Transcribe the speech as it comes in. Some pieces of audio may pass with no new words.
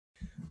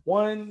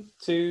One,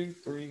 two,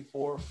 three,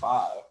 four,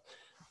 five.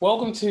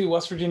 Welcome to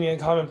West Virginia and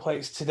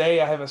Commonplace.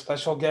 Today I have a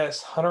special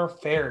guest, Hunter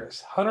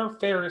Farris. Hunter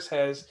Farris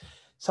has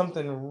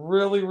something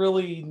really,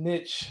 really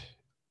niche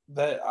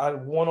that I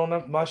want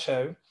on my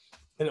show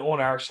and on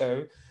our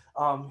show.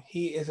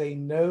 He is a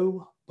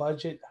no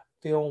budget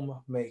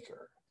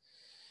filmmaker.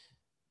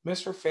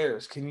 Mr.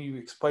 Farris, can you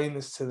explain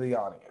this to the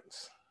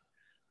audience?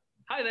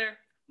 Hi there.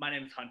 My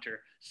name is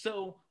Hunter.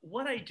 So,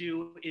 what I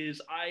do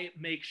is I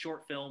make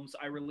short films.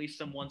 I release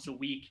them once a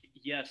week.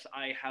 Yes,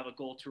 I have a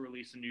goal to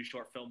release a new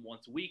short film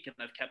once a week, and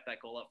I've kept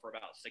that goal up for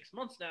about 6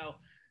 months now.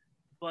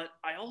 But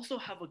I also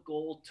have a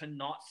goal to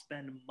not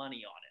spend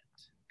money on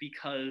it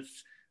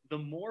because the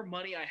more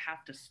money I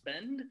have to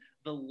spend,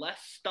 the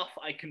less stuff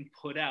I can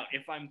put out.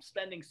 If I'm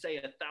spending,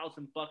 say,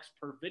 $1,000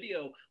 per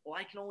video, well,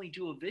 I can only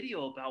do a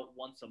video about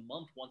once a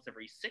month, once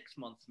every 6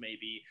 months,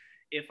 maybe.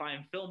 If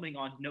I'm filming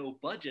on no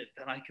budget,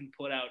 then I can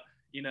put out,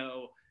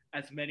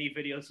 as many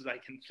videos as I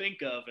can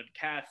think of and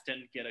cast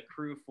and get a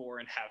crew for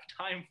and have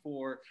time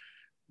for.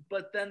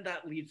 But then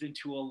that leads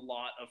into a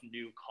lot of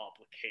new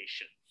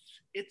complications.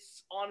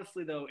 It's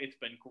honestly, though, it's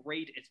been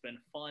great, it's been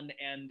fun,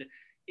 and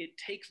it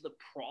takes the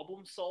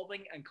problem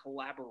solving and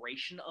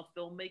collaboration of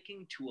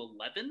filmmaking to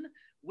 11,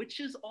 which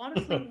is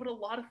honestly what a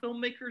lot of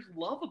filmmakers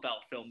love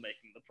about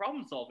filmmaking, the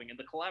problem solving and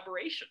the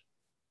collaboration.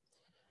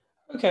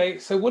 Okay,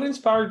 so what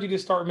inspired you to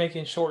start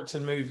making shorts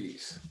and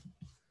movies?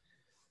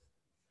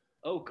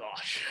 Oh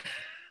gosh.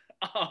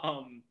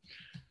 um,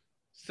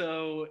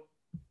 so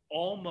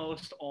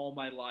almost all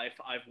my life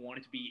I've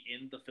wanted to be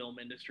in the film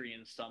industry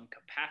in some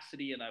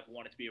capacity, and I've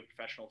wanted to be a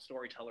professional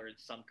storyteller in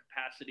some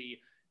capacity.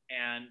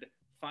 And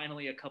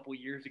finally, a couple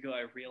years ago,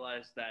 I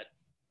realized that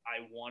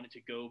I wanted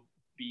to go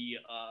be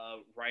a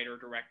writer,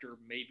 director,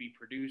 maybe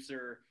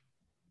producer.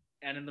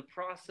 And in the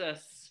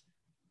process,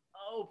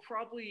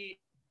 probably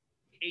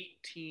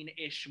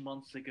 18-ish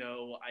months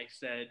ago, I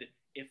said,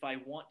 if I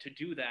want to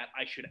do that,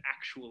 I should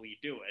actually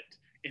do it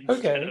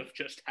instead Okay. of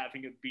just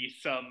having it be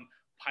some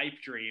pipe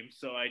dream.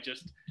 So I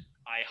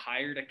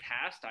hired a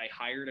cast, I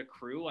hired a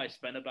crew, I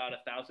spent about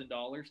 $1,000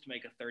 to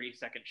make a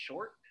 30-second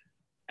short,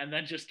 and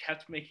then just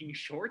kept making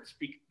shorts.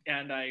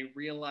 And I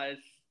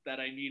realized that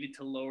I needed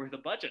to lower the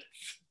budgets,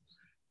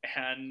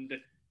 and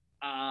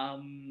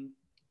um,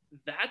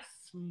 that's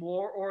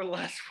more or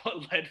less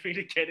what led me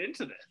to get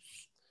into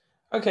this.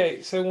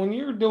 Okay, so when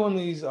you're doing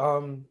these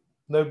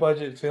no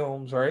budget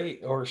films,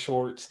 right, or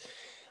shorts,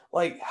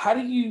 like how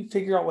do you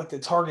figure out like the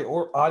target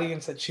or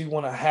audience that you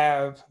want to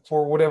have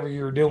for whatever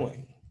you're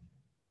doing?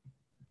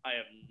 I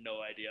have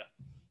no idea.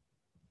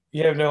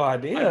 You have no I'm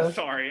idea.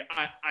 sorry.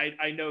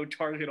 I know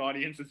target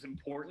audience is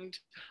important.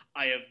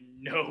 I have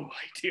no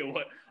idea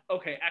what.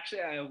 Okay,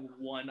 actually, I have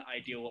one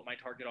idea what my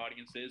target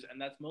audience is, and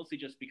that's mostly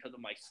just because of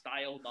my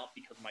style, not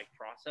because of my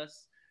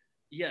process.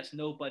 Yes,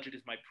 no budget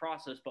is my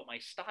process, but my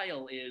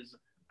style is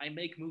I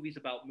make movies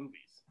about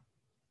movies.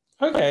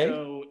 Okay.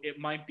 So it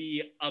might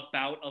be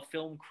about a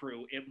film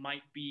crew. It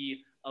might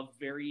be a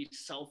very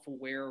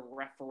self-aware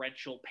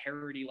referential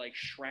parody like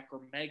Shrek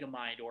or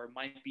Megamind, or it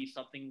might be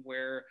something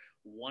where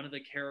one of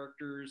the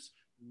characters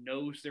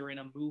knows they're in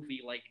a movie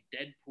like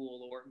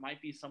Deadpool, or it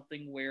might be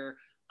something where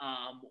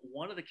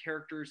one of the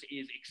characters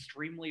is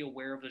extremely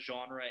aware of the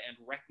genre and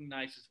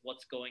recognizes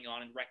what's going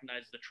on and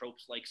recognizes the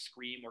tropes like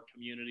Scream or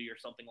Community or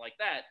something like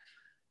that.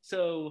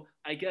 So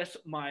I guess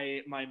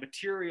my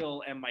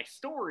material and my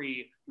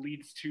story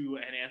leads to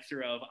an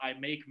answer of I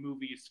make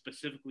movies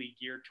specifically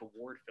geared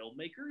toward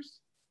filmmakers,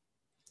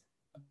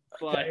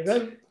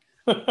 Okay.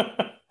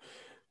 but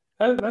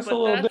That's a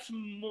little different. that's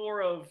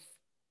more of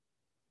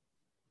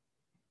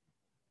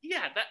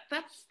yeah,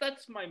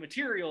 that's my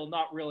material,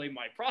 not really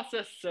my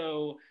process.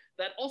 So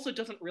that also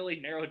doesn't really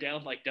narrow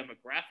down like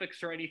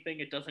demographics or anything.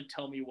 It doesn't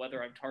tell me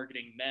whether I'm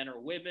targeting men or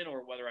women, or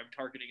whether I'm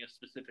targeting a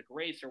specific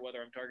race, or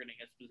whether I'm targeting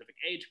a specific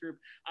age group.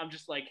 I'm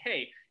just like,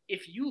 hey,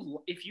 if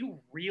you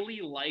really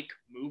like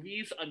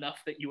movies enough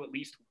that you at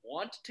least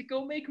want to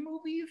go make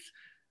movies,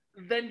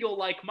 then you'll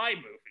like my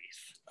movies.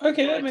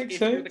 Okay, that But makes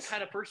if you're the sense.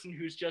 kind of person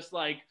who's just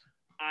like,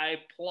 I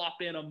plop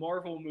in a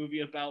Marvel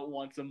movie about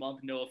once a month.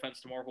 No offense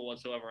to Marvel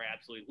whatsoever. I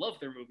absolutely love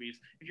their movies.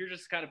 If you're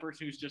just the kind of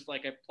person who's just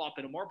like, I plop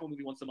in a Marvel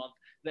movie once a month,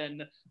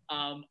 then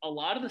a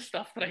lot of the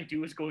stuff that I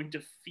do is going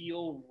to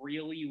feel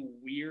really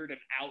weird and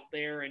out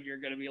there. And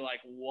you're going to be like,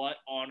 what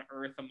on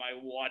earth am I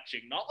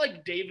watching? Not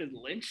like David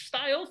Lynch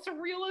style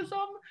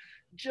surrealism.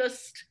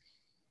 Just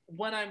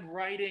when I'm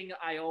writing,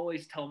 I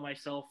always tell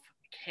myself,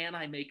 can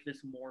I make this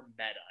more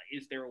meta?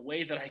 Is there a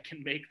way that I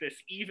can make this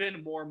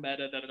even more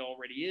meta than it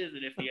already is?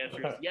 And if the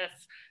answer is yes,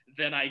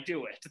 then I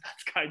do it.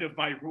 That's kind of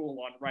my rule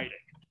on writing.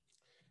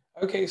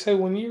 Okay, so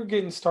when you were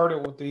getting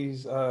started with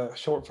these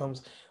short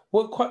films,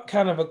 what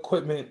kind of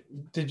equipment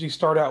did you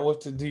start out with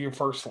to do your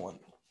first one?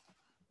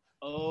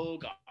 Oh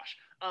gosh.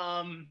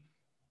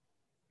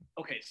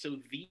 Okay, so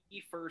the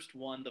first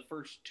one, the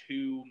first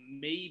two,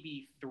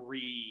 maybe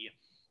three,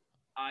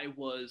 I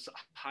was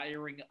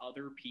hiring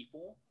other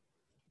people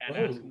and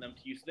asking Whoa. them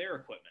to use their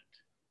equipment.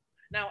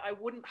 Now, I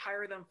wouldn't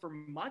hire them for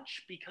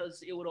much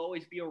because it would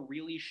always be a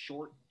really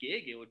short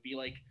gig. It would be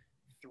like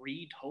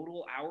 3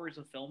 total hours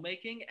of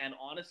filmmaking, and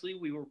honestly,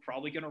 we were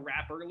probably going to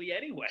wrap early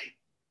anyway.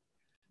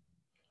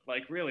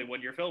 Like, really,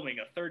 when you're filming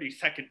a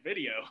 30-second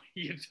video,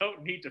 you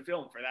don't need to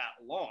film for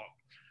that long.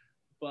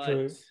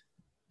 But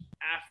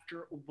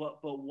True.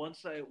 but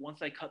once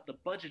I cut the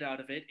budget out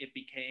of it, it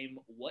became,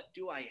 what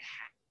do I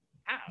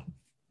have?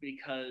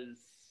 Because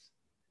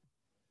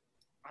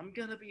I'm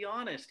gonna be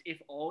honest,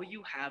 if all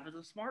you have is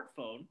a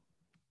smartphone,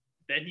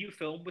 then you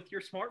film with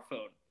your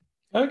smartphone.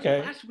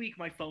 Okay. Last week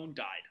my phone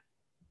died.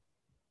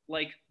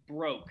 Like,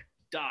 broke,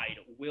 died,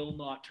 will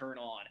not turn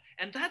on.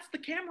 And that's the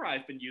camera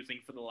I've been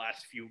using for the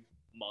last few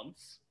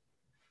months.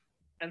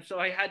 And so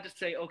I had to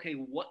say, okay,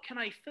 what can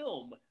I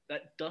film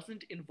that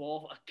doesn't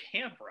involve a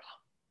camera?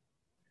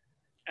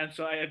 And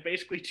so I had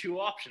basically 2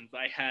 options.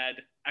 I had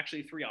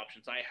actually 3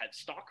 options. I had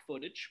stock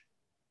footage,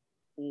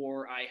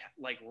 or I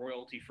like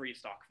royalty-free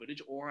stock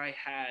footage, or I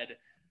had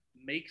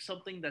make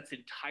something that's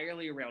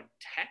entirely around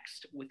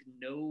text with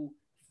no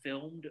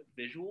filmed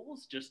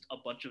visuals, just a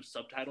bunch of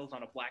subtitles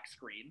on a black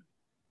screen,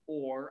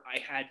 or I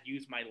had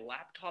used my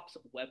laptop's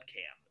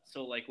webcam.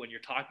 So like when you're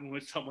talking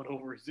with someone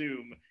over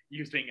Zoom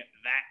using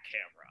that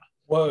camera.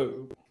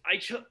 Whoa.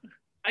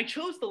 I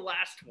chose the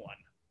last one,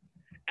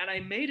 and I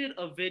made it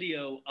a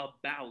video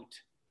about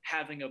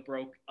having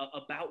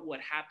about what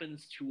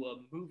happens to a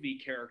movie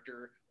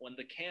character when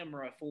the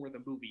camera for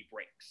the movie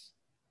breaks.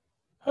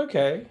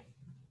 Okay.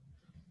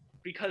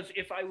 Because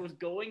if I was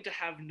going to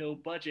have no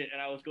budget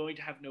and I was going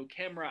to have no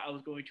camera, I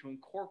was going to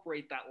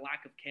incorporate that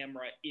lack of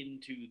camera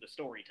into the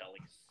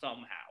storytelling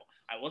somehow.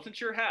 I wasn't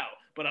sure how,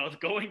 but I was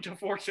going to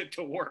force it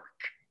to work.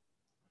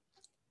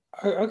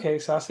 Okay,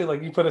 so I see,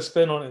 like, you put a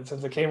spin on it.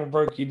 Since the camera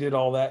broke, you did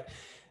all that.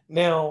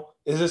 Now,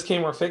 is this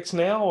camera fixed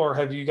now, or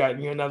have you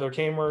gotten you another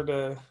camera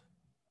to?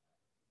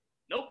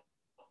 Nope.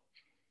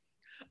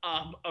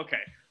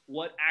 Okay.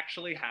 What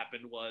actually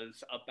happened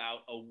was,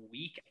 about a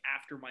week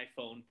after my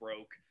phone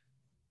broke,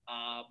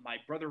 my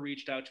brother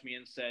reached out to me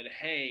and said,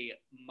 hey,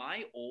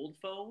 my old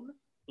phone,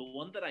 the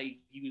one that I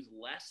use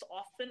less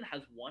often,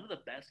 has one of the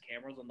best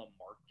cameras on the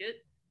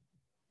market.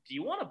 Do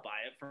you want to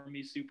buy it for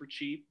me super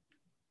cheap?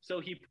 So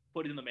he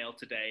put it in the mail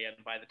today,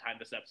 and by the time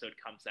this episode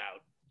comes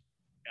out,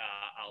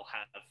 I'll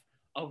have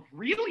a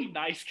really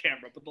nice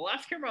camera. But the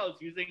last camera I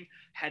was using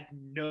had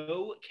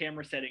no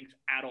camera settings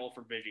at all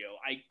for video.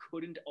 I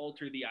couldn't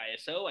alter the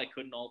ISO. I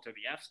couldn't alter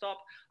the f-stop.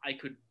 I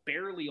could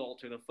barely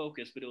alter the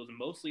focus, but it was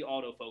mostly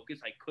autofocus.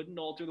 I couldn't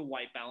alter the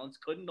white balance.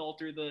 Couldn't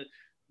alter the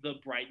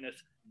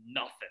brightness.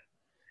 Nothing.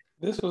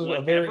 This was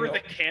Whatever the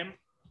cam.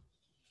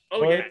 Oh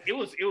what? yeah, it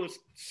was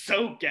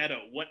so ghetto.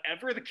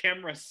 Whatever the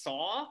camera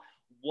saw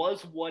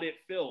was what it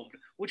filmed,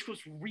 which was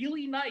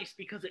really nice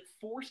because it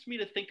forced me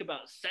to think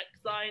about set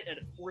design, and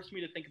it forced me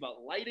to think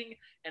about lighting,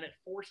 and it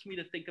forced me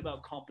to think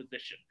about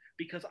composition,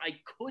 because I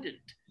couldn't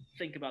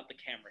think about the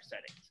camera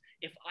settings.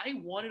 If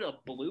I wanted a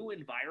blue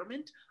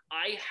environment,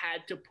 I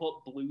had to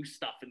put blue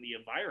stuff in the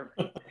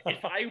environment.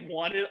 If I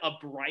wanted a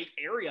bright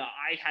area,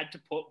 I had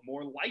to put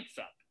more lights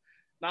up.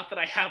 Not that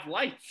I have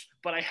lights,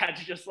 but I had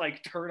to just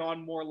like turn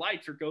on more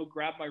lights or go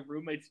grab my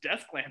roommate's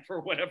desk lamp or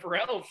whatever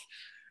else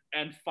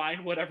and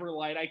find whatever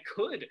light I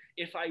could.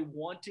 If I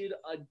wanted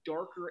a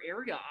darker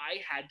area, I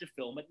had to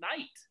film at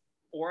night,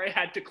 or I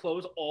had to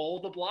close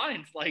all the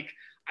blinds. Like,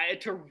 I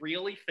had to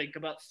really think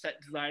about set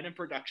design and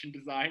production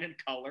design and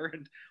color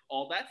and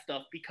all that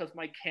stuff, because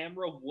my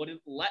camera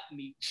wouldn't let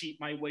me cheat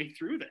my way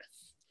through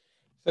this.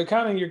 So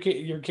kind of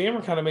your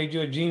camera kind of made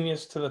you a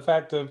genius to the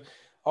fact of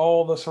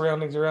all the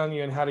surroundings around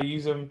you and how to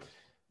use them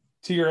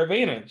to your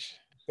advantage,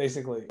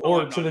 basically,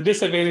 or to the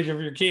disadvantage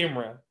of your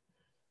camera.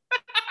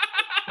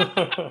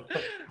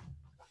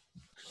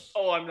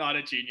 Oh, I'm not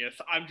a genius.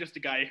 I'm just a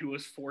guy who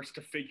was forced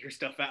to figure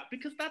stuff out,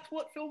 because that's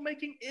what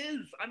filmmaking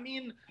is. I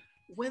mean,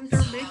 when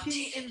they're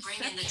making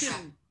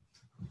Inception.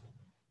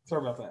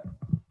 Sorry about that.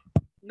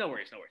 No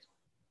worries.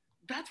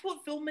 That's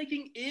what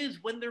filmmaking is.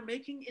 When they're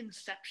making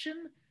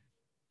Inception,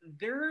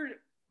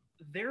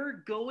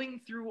 they're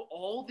going through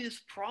all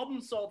this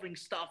problem-solving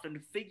stuff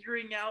and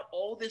figuring out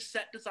all this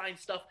set design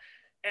stuff.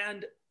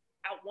 And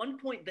at one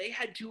point, they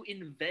had to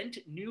invent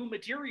new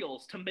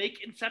materials to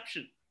make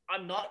Inception.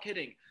 I'm not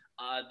kidding.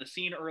 The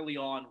scene early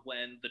on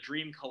when the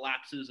dream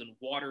collapses and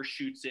water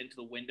shoots into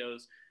the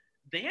windows,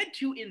 they had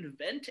to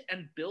invent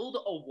and build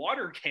a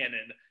water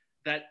cannon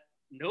that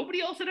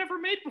nobody else had ever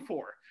made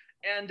before.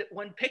 And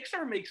when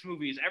Pixar makes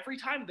movies, every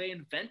time they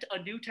invent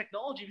a new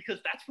technology,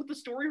 because that's what the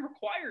story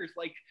requires.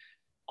 Like,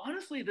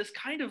 honestly, this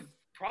kind of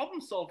problem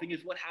solving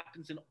is what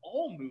happens in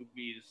all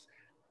movies.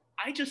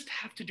 I just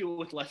have to do it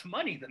with less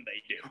money than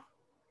they do.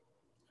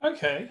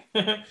 Okay.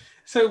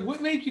 So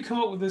what made you come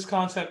up with this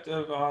concept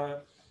of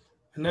a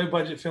no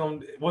budget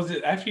film? Was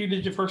it after you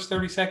did your first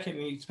 30-second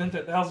and you spent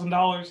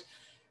 $1,000?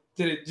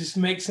 Did it just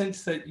make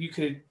sense that you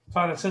could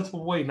find a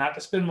sensible way not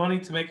to spend money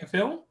to make a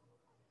film?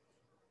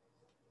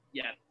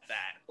 Yeah,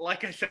 that.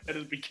 Like I said at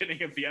the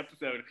beginning of the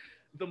episode,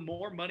 the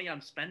more money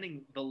I'm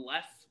spending, the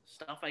less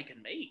stuff I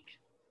can make.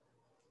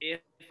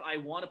 If I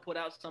want to put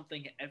out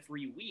something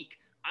every week,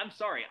 I'm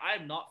sorry,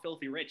 I'm not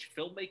filthy rich.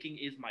 Filmmaking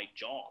is my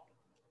job.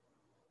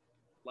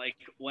 Like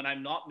when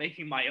I'm not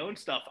making my own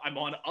stuff, I'm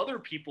on other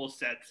people's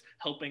sets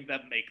helping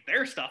them make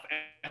their stuff,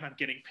 and I'm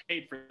getting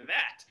paid for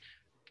that.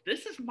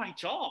 This is my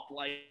job.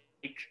 Like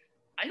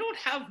I don't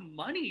have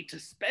money to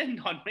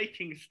spend on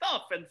making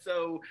stuff, and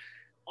so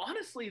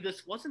honestly,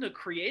 this wasn't a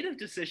creative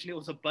decision, it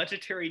was a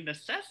budgetary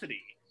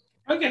necessity.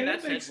 Okay, And that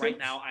that said, makes right sense.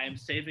 now I am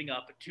saving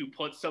up to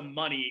put some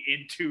money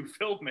into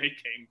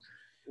filmmaking.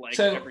 Like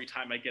So every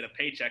time I get a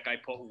paycheck, I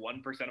put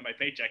 1% of my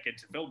paycheck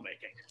into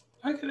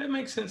filmmaking. okay, that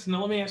makes sense.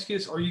 Now let me ask you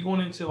this: are you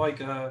going into like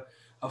a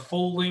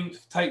full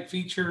length type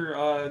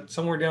feature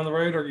somewhere down the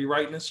road? Are you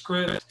writing a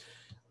script?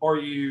 Are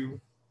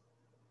you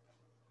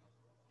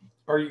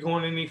are you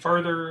going any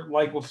further,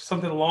 like with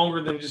something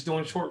longer than just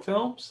doing short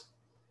films?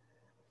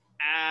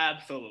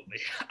 Absolutely.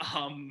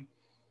 Um,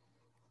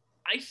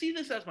 I see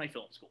this as my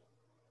film school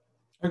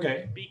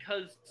Okay,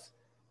 because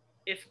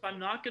if I'm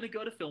not going to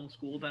go to film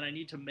school, then I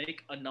need to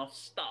make enough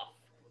stuff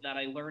that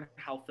I learn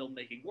how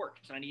filmmaking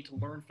works. And I need to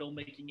learn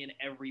filmmaking in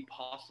every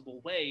possible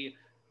way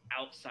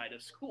outside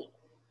of school.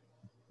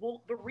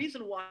 Well, the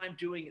reason why I'm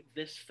doing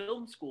this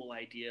film school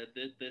idea,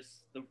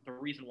 the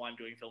reason why I'm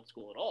doing film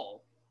school at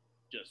all,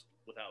 just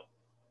without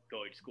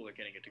going to school or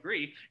getting a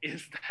degree,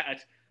 is that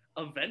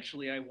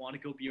eventually I want to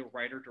go be a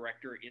writer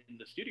director in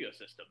the studio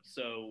system.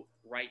 So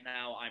right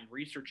now I'm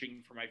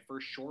researching for my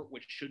first short,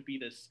 which should be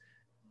this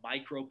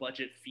micro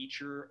budget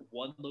feature,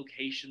 one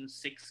location,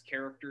 six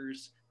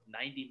characters,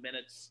 90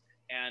 minutes,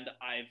 and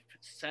I've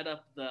set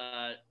up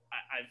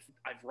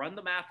I've run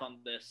the math on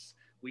this.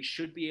 We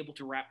should be able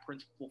to wrap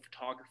principal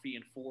photography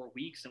in 4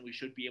 weeks, and we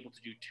should be able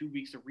to do 2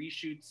 weeks of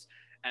reshoots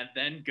and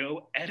then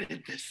go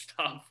edit this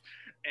stuff.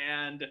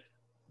 And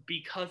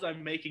because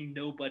I'm making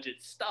no budget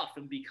stuff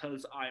and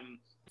because I'm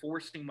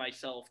forcing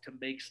myself to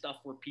make stuff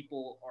where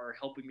people are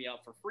helping me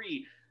out for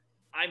free,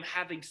 I'm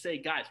having to say,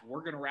 guys,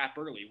 we're gonna wrap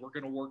early. We're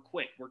gonna work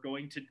quick. We're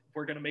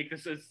gonna make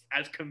this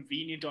as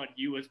convenient on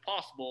you as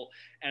possible.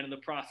 And in the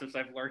process,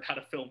 I've learned how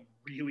to film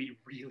really,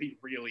 really,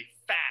 really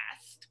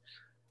fast,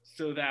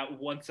 so that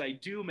once I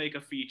do make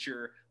a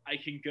feature, I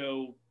can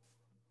go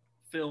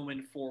film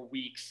in 4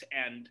 weeks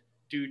and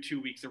do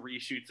 2 weeks of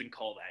reshoots and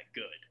call that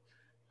good.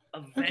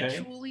 okay,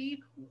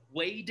 Eventually,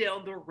 way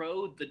down the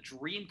road, the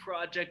dream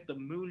project, the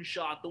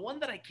moonshot, the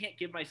one that I can't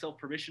give myself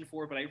permission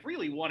for, but I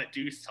really want to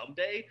do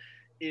someday,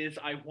 is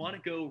I want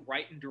to go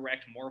write and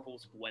direct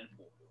Marvel's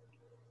Gwenpool.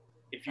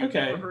 If you've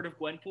never okay. heard of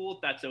Gwenpool,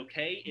 that's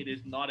okay. It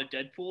is not a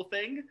Deadpool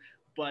thing,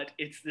 but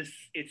it's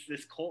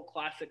this cult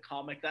classic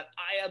comic that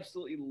I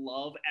absolutely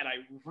love, and I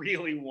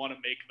really want to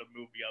make the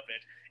movie of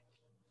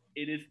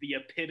it. It is the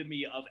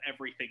epitome of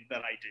everything that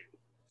I do.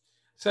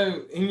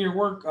 So in your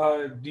work,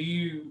 do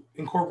you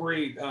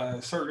incorporate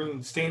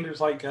certain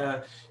standards like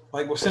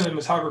with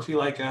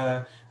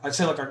cinematography, I'd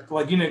say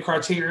like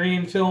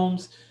Criterion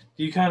films?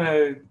 Do you kind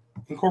of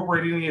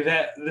incorporate any of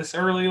that this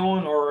early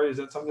on, or is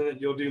that something that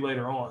you'll do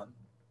later on?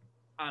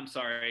 I'm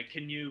sorry.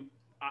 Can you?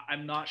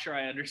 I'm not sure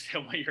I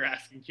understand what you're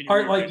asking. Can you All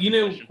right, like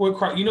rephrase the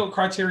question? you know what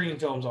Criterion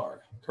films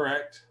are,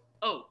 correct?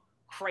 Oh,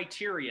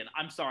 Criterion.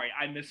 I'm sorry.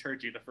 I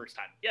misheard you the first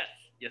time. Yes.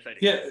 Yes, I do.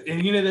 Yeah,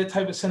 and you know that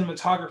type of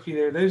cinematography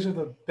there. Those are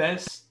the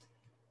best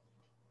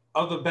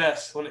of the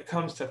best when it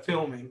comes to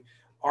filming.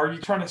 Are you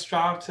trying to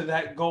strive to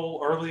that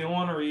goal early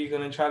on, or are you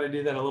going to try to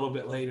do that a little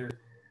bit later?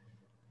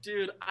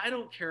 Dude, I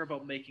don't care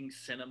about making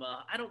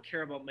cinema. I don't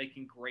care about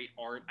making great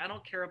art. I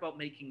don't care about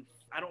making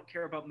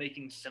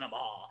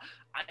cinema.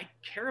 I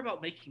care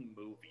about making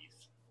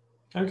movies.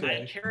 I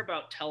Okay. care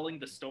about telling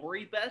the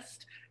story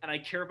best, and I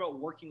care about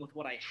working with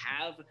what I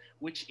have,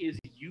 which is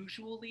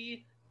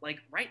usually like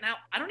right now,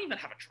 I don't even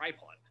have a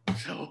tripod.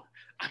 So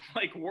I'm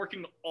like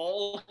working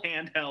all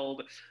handheld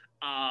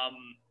um,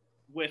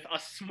 with a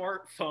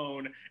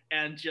smartphone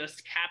and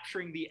just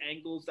capturing the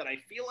angles that I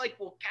feel like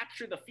will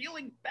capture the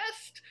feeling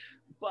best.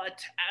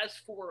 But as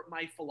for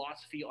my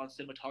philosophy on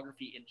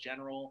cinematography in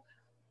general,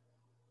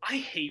 I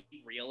hate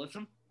realism.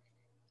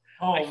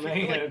 I Oh feel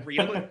like man.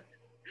 real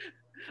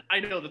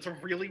I know that's a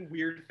really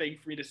weird thing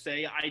for me to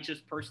say. I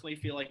just personally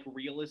feel like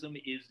realism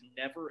is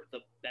never the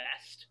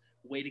best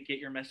way to get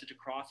your message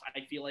across.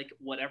 I feel like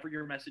whatever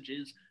your message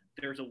is,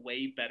 there's a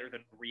way better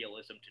than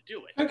realism to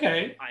do it.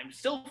 Okay. I'm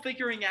still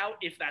figuring out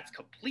if that's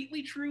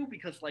completely true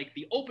because, like,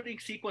 the opening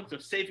sequence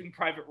of Saving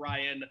Private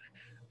Ryan,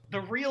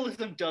 the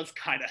realism does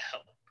kind of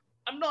help.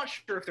 I'm not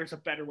sure if there's a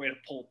better way to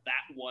pull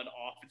that one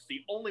off. It's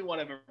the only one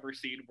I've ever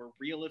seen where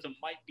realism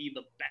might be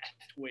the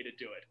best way to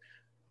do it.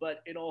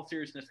 But in all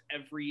seriousness,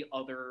 every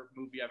other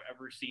movie I've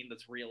ever seen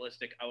that's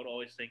realistic, I would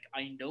always think,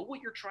 I know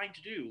what you're trying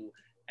to do,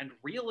 and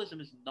realism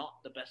is not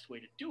the best way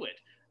to do it.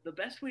 The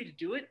best way to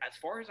do it, as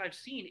far as I've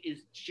seen,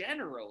 is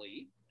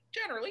generally,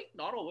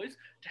 not always,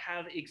 to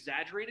have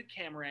exaggerated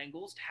camera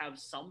angles, to have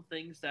some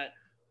things that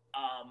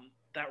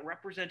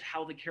represent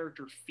how the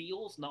character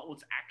feels, not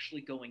what's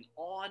actually going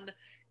on,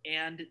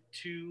 and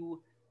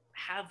to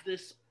have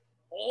this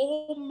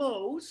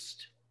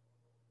almost,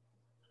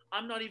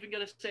 I'm not even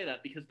going to say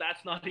that because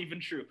that's not even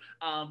true.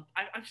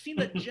 I've seen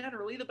that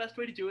generally the best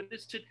way to do it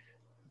is to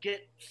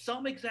get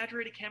some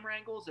exaggerated camera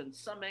angles and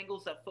some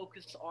angles that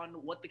focus on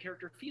what the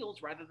character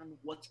feels rather than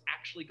what's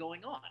actually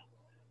going on.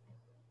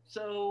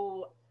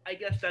 So I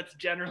guess that's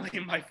generally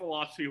my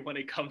philosophy when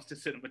it comes to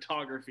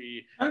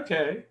cinematography.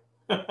 Okay.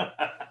 But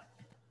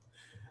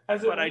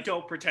I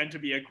don't pretend to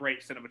be a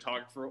great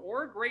cinematographer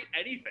or a great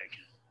anything.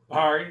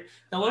 All right.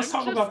 Now let's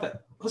talk about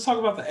that. Let's talk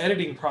about the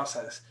editing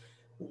process.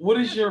 What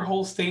is your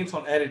whole stance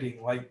on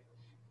editing? Like,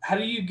 how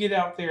do you get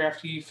out there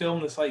after you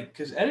film this? Like,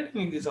 because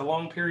editing is a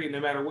long period, no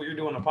matter what you're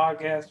doing, a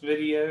podcast,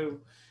 video.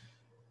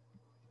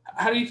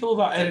 How do you feel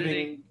about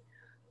editing?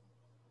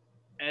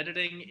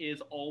 Editing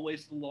is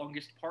always the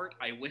longest part.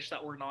 I wish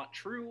that were not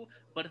true,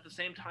 but at the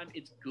same time,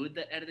 it's good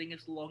that editing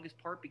is the longest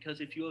part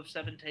because if you have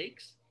 7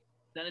 takes,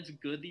 then it's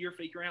good that you're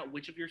figuring out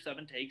which of your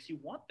 7 takes you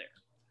want there.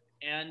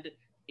 And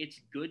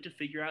it's good to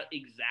figure out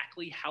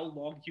exactly how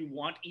long you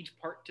want each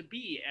part to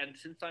be. And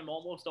since I'm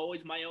almost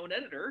always my own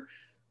editor,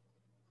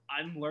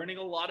 I'm learning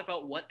a lot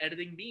about what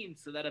editing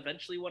means so that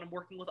eventually when I'm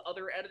working with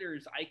other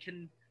editors, I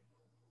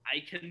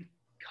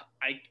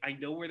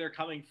know where they're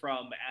coming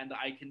from and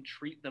I can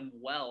treat them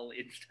well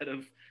instead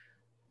of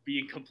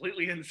being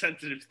completely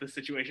insensitive to the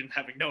situation,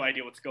 having no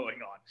idea what's going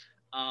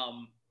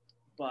on.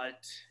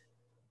 But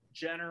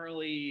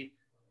generally,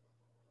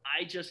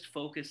 I just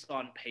focus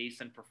on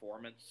pace and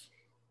performance.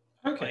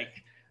 Okay.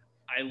 Like,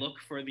 I look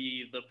for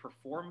the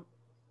perform.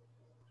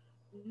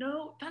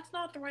 No, that's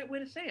not the right way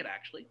to say it,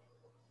 actually.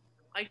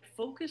 I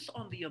focus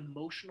on the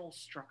emotional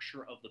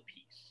structure of the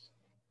piece.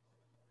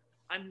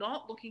 I'm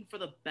not looking for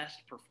the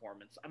best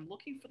performance. I'm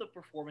looking for the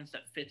performance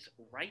that fits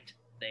right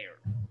there.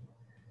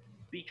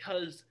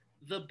 Because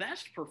the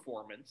best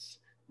performance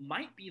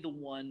might be the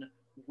one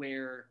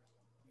where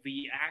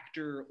the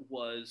actor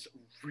was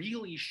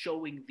really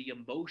showing the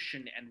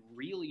emotion and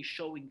really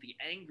showing the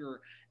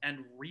anger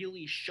and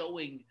really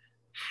showing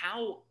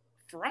how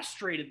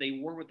frustrated they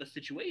were with the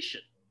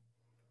situation.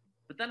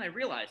 But then I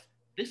realized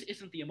this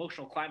isn't the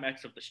emotional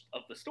climax of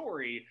the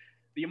story.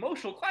 The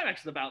emotional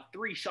climax is about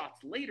 3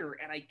 shots later,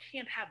 and I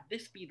can't have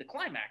this be the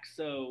climax.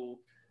 So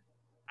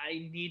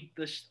I need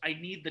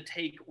the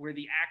take where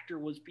the actor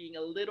was being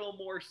a little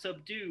more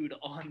subdued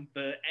on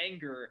the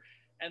anger.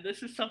 And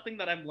this is something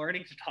that I'm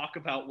learning to talk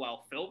about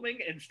while filming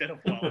instead of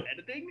while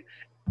editing,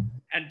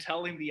 and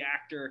telling the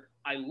actor,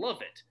 I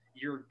love it.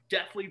 You're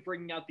definitely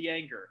bringing out the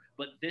anger,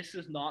 but this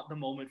is not the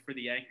moment for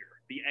the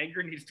anger. The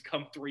anger needs to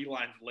come 3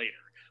 lines later.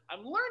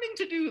 I'm learning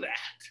to do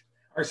that.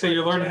 Or so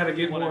you're learning how to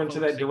get more into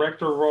that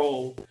director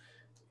role.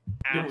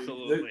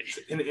 Absolutely.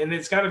 And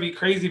it's got to be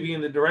crazy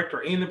being the director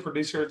and the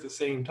producer at the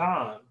same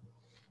time.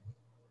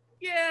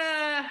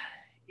 Yeah.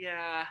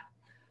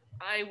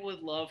 I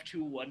would love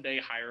to one day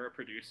hire a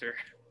producer.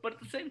 But at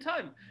the same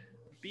time,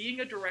 being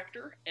a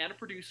director and a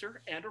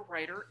producer and a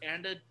writer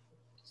and a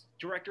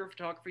director of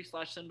photography /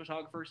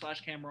 cinematographer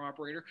 / camera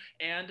operator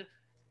and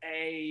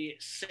a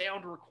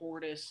sound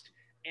recordist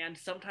and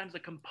sometimes a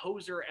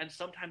composer and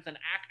sometimes an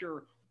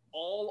actor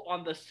all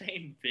on the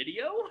same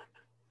video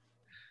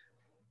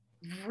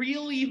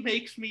really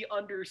makes me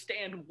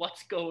understand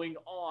what's going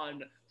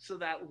on so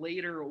that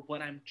later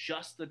when I'm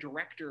just the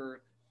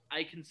director,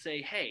 I can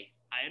say, hey,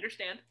 I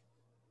understand.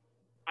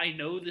 I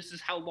know this is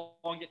how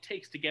long it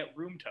takes to get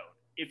room tone.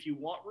 If you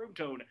want room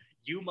tone,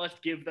 you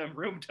must give them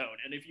room tone.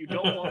 And if you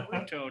don't want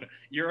room tone,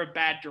 you're a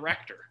bad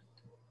director.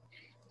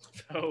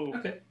 So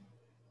okay.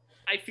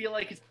 I feel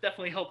like it's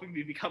definitely helping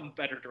me become a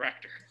better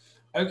director.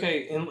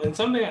 Okay, and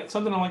something I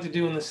like to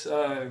do in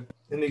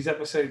these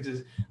episodes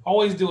is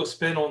always do a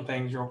spin on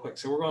things real quick.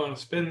 So we're going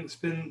to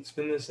spin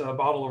this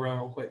bottle around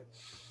real quick.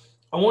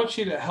 I want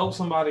you to help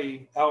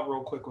somebody out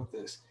real quick with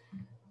this.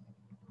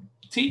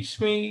 Teach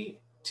the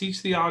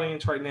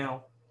audience right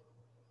now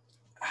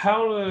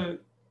how to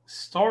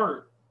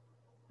start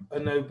a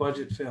no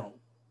budget film.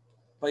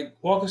 Like,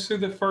 walk us through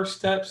the first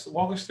steps.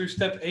 Walk us through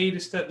step A to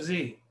step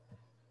Z.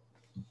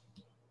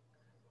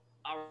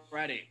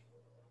 Alrighty.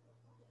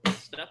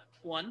 Step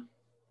 1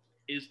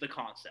 is the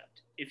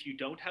concept. If you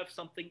don't have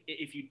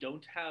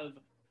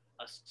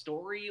a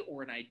story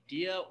or an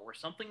idea or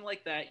something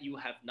like that, you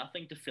have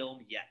nothing to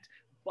film yet.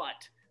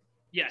 But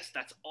yes,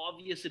 that's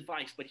obvious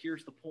advice, but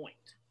here's the point.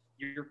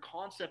 Your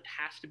concept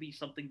has to be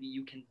something that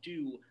you can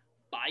do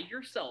by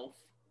yourself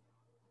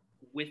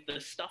with the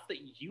stuff that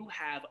you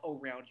have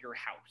around your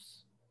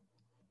house.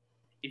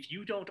 If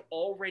you don't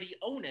already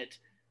own it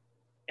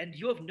and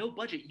you have no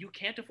budget, you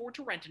can't afford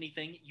to rent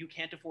anything, you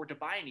can't afford to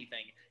buy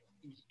anything.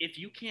 If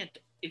you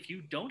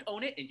don't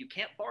own it and you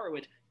can't borrow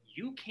it,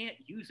 you can't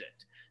use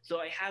it. So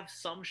I have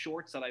some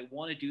shorts that I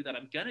want to do that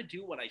I'm going to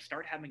do when I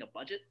start having a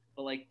budget,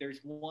 but like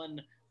there's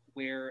one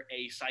where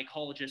a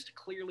psychologist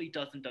clearly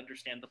doesn't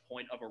understand the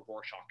point of a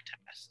Rorschach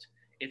test.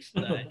 It's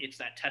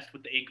that test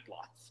with the ink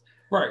blots.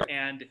 Right.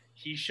 And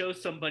he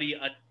shows somebody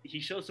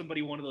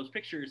one of those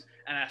pictures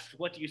and asks,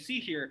 "What do you see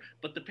here?"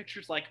 But the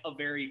picture's like a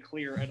very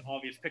clear and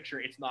obvious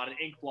picture. It's not an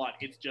ink blot.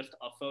 It's just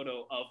a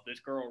photo of this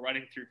girl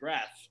running through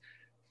grass.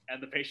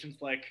 And the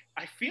patient's like,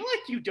 I feel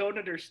like you don't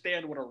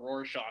understand what a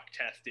Rorschach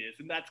test is.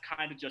 And that's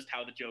kind of just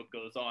how the joke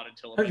goes on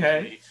until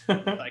eventually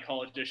the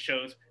psychologist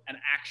shows an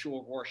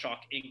actual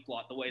Rorschach ink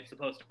blot the way it's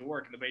supposed to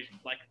work. And the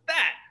patient's like,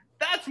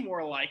 that's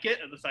more like it.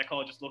 And the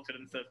psychologist looks at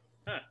it and says,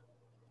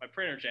 my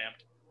printer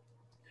jammed.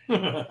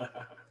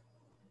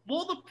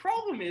 Well, the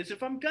problem is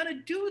if I'm going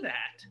to do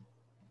that,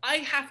 I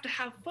have to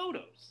have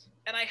photos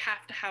and I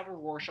have to have a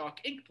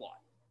Rorschach ink blot.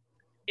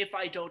 If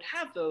I don't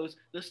have those,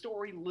 the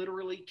story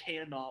literally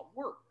cannot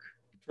work.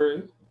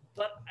 True.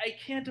 But I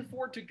can't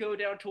afford to go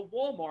down to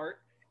Walmart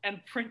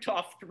and print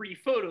off 3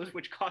 photos,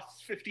 which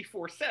costs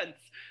 54 cents,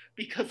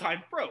 because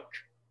I'm broke.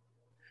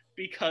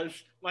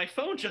 Because my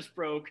phone just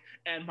broke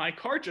and my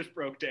car just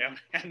broke down,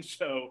 and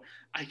so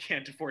I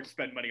can't afford to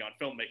spend money on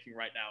filmmaking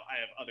right now. I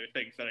have other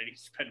things that I need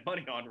to spend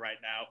money on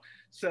right now.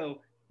 So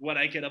when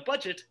I get a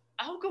budget,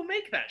 I'll go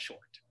make that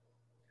short.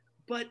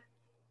 But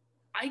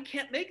I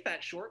can't make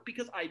that short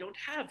because I don't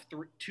have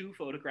 2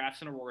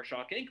 photographs and a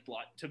Rorschach ink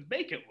blot to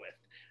make it with.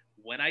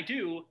 When I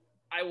do,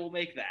 I will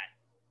make that.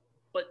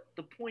 But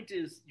the point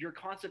is, your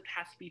concept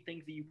has to be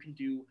things that you can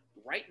do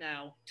right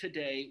now,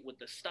 today, with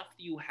the stuff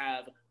that you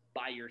have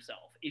by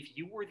yourself. If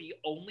you were the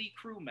only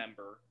crew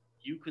member,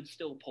 you could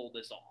still pull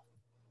this off.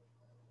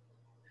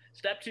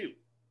 Step 2,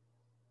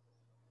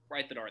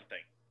 write the darn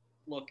thing.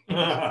 Look,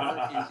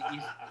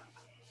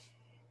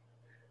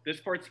 this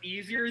part's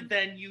easier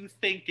than you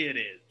think it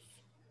is.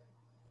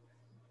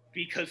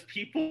 Because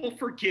people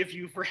forgive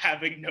you for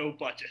having no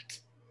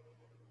budget.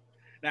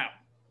 Now,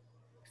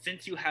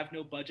 since you have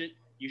no budget,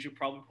 you should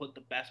probably put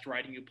the best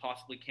writing you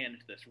possibly can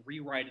into this.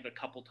 Rewrite it a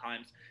couple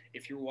times.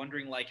 If you're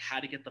wondering how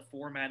to get the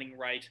formatting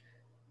right,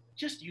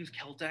 just use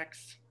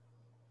Celtx.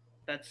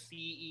 That's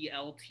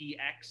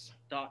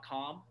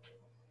CELTX.com.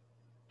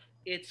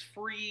 It's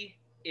free.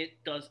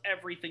 It does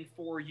everything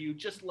for you.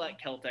 Just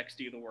let Celtx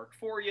do the work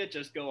for you.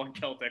 Just go on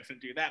Celtx and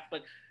do that.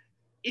 But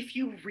if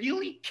you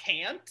really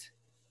can't,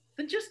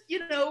 then just,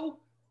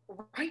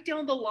 write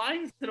down the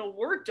lines in a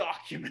Word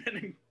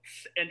document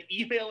and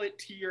email it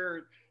to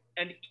your,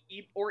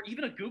 or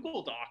even a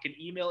Google Doc and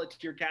email it to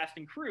your cast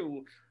and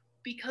crew,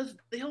 because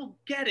they'll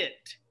get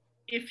it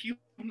if you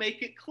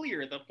make it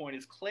clear. The point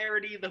is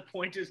clarity. The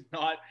point is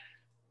not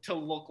to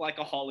look like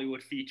a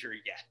Hollywood feature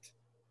yet.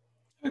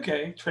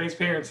 Okay,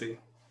 transparency.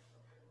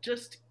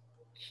 Just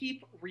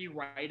keep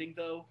rewriting,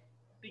 though,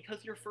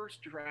 because your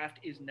first draft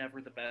is never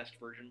the best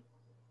version.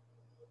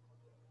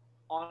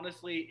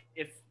 Honestly,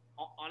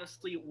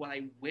 what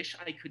I wish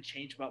I could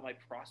change about my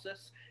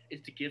process is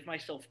to give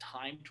myself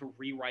time to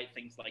rewrite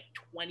things like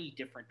 20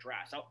 different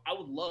drafts. I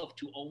would love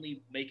to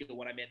only make it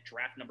when I'm at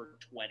draft number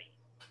 20,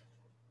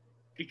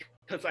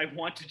 because I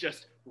want to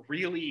just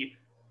really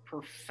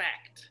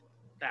perfect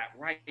that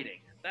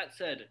writing. That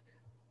said,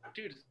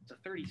 dude, it's a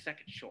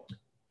 30-second short.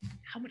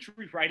 How much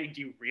rewriting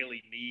do you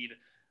really need?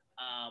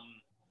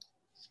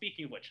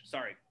 Speaking of which,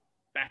 sorry,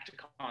 back to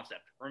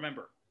concept.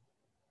 Remember,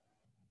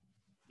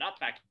 not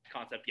back to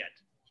concept yet.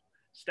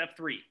 Step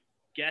 3,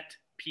 get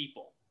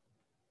people.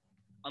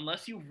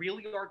 Unless you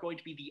really are going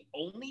to be the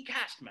only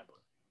cast member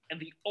and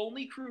the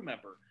only crew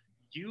member,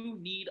 you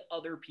need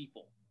other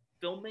people.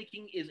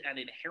 Filmmaking is an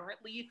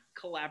inherently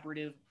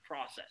collaborative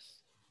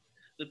process.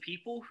 The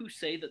people who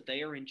say that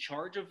they are in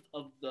charge of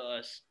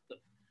the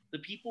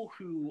people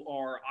who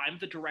are, I'm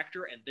the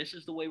director and this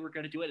is the way we're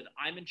going to do it and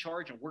I'm in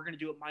charge and we're going to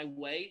do it my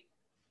way,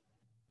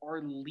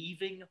 are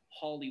leaving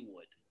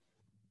Hollywood.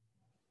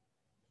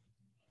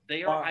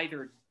 They are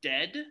either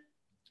dead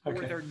or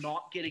they're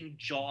not getting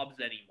jobs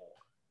anymore.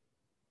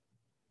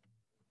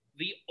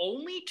 The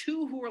only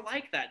 2 who are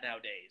like that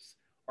nowadays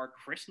are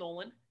Chris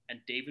Nolan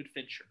and David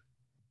Fincher.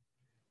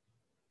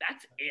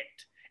 That's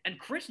it. And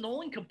Chris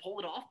Nolan can pull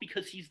it off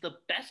because he's the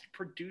best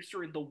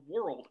producer in the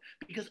world,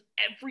 because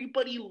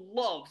everybody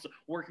loves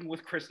working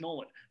with Chris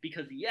Nolan.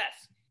 Because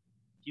yes,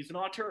 he's an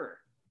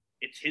auteur.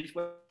 It's his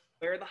way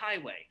or the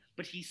highway.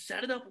 But he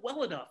set it up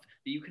well enough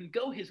that you can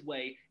go his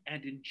way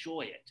and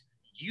enjoy it.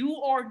 You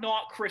are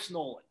not Chris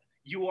Nolan.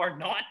 You are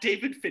not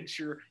David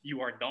Fincher.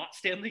 You are not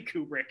Stanley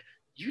Kubrick.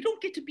 You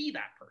don't get to be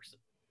that person.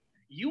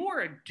 You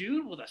are a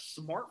dude with a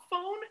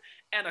smartphone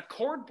and a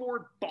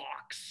cardboard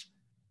box.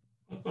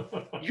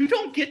 You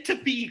don't get to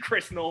be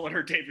Chris Nolan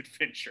or David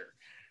Fincher.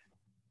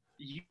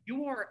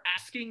 You are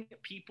asking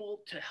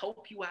people to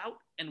help you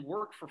out and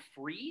work for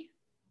free.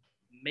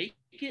 Make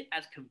it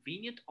as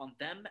convenient on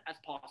them as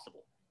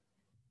possible.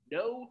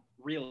 No,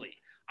 really.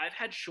 I've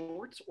had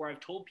shorts where I've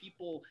told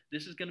people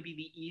this is going to be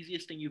the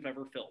easiest thing you've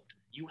ever filmed.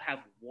 You have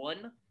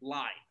one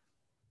line.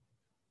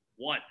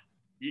 One.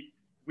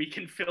 We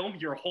can film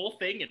your whole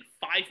thing in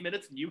 5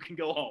 minutes and you can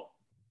go home.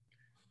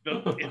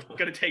 It's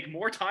going to take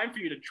more time for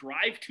you to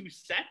drive to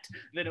set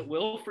than it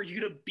will for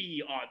you to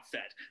be on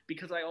set.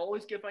 Because I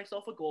always give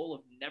myself a goal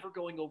of never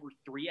going over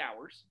 3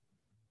 hours.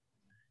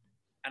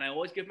 And I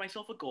always give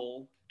myself a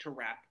goal to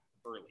wrap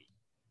early.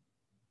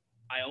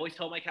 I always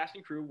tell my cast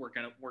and crew we're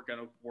gonna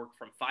work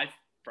from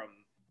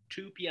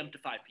 2 p.m. to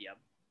 5 p.m.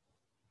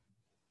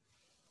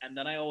 And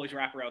then I always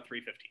wrap around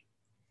 3:15.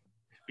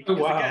 Because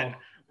again,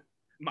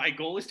 My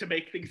goal is to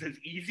make things as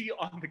easy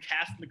on the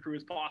cast and the crew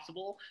as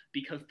possible,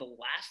 because the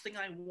last thing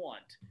I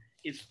want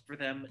is for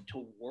them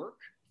to work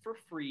for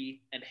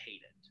free and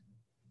hate it.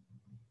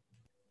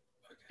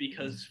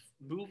 Because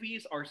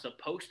movies are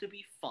supposed to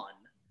be fun,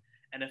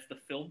 and if the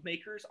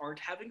filmmakers aren't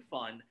having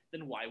fun,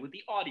 then why would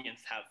the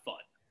audience have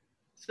fun?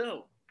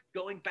 So,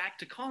 going back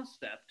to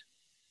concept,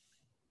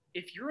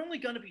 if you're only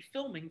going to be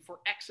filming for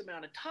X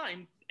amount of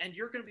time, and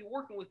you're going to be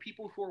working with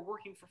people who are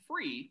working for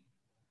free,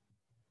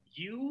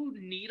 you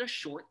need a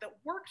short that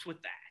works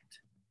with that.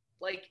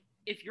 Like,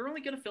 if you're only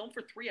going to film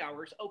for 3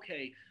 hours,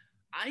 okay,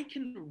 I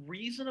can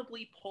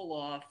reasonably pull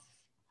off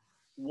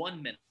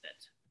 1 minute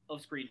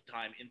of screen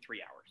time in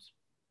 3 hours.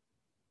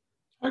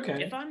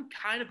 Okay. If I'm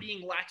kind of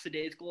being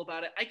lackadaisical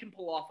about it, I can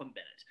pull off a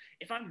minute.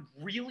 If I'm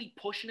really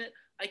pushing it,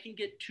 I can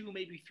get 2,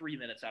 maybe 3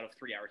 minutes out of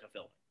 3 hours of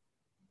filming.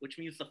 Which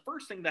means the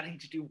first thing that I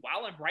need to do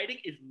while I'm writing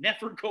is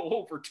never go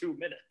over 2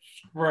 minutes.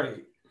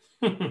 Right.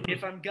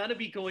 If I'm gonna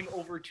be going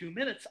over 2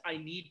 minutes, I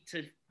need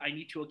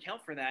to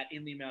account for that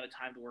in the amount of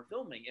time that we're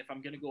filming. If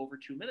I'm gonna go over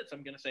 2 minutes,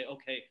 I'm gonna say,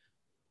 okay,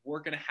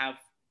 we're gonna have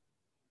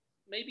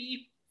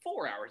maybe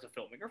 4 hours of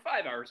filming or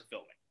 5 hours of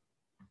filming.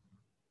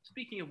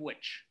 Speaking of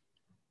which,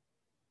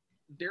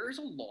 there is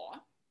a law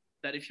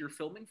that if you're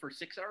filming for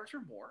 6 hours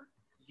or more,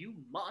 you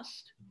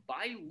must,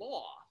 by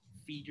law,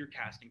 feed your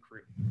cast and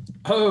crew.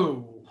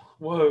 Oh,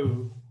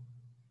 whoa.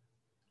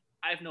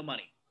 I have no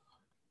money.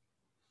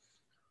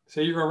 So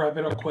you're going to wrap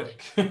it up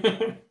quick.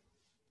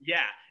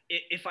 Yeah.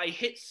 If I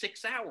hit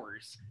 6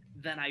 hours,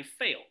 then I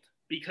failed.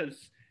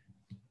 Because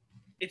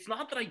it's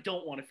not that I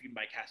don't want to feed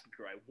my cast and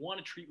crew. I want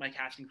to treat my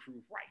cast and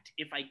crew right.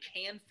 If I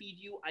can feed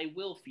you, I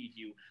will feed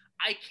you.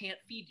 I can't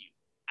feed you.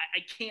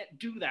 I can't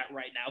do that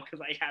right now because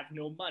I have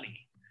no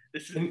money.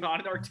 This is not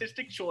an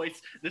artistic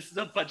choice. This is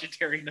a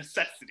budgetary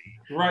necessity.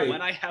 Right.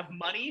 When I have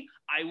money,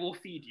 I will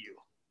feed you.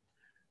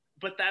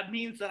 But that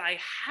means that I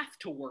have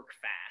to work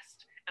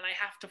fast, and I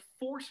have to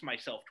force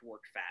myself to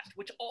work fast,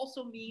 which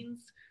also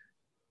means,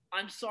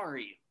 I'm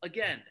sorry,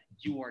 again,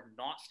 you are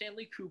not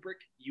Stanley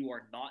Kubrick. You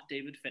are not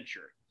David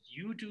Fincher.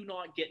 You do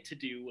not get to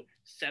do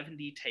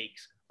 70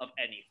 takes of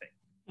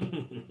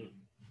anything.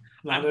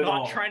 I'm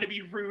not trying to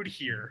be rude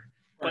here.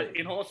 But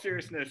in all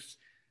seriousness,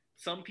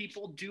 some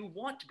people do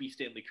want to be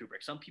Stanley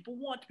Kubrick. Some people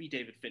want to be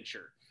David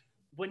Fincher.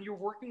 When you're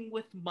working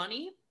with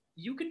money,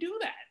 you can do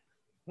that.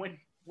 When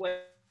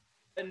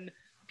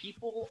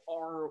people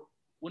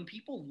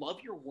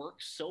love your work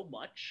so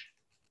much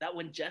that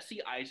when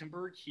Jesse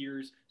Eisenberg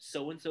hears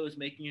so-and-so is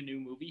making a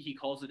new movie, he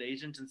calls his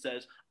agent and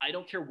says, I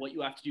don't care what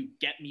you have to do,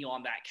 get me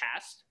on that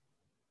cast.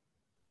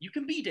 You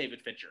can be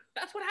David Fincher.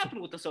 That's what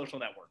happened with The Social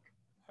Network.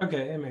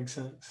 Okay, it makes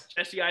sense.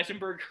 Jesse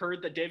Eisenberg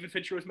heard that David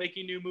Fincher was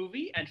making a new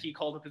movie, and he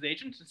called up his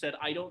agent and said,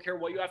 I don't care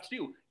what you have to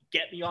do.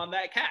 Get me on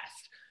that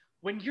cast.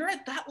 When you're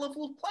at that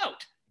level of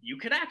clout, you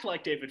can act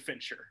like David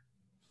Fincher.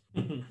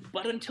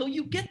 But until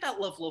you get that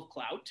level of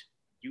clout,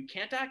 you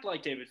can't act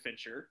like David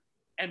Fincher.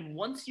 And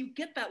once you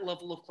get that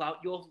level of clout,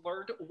 you'll have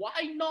learned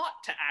why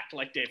not to act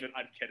like David.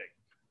 I'm kidding.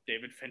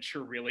 David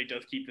Fincher really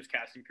does keep his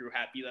cast and crew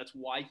happy. That's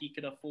why he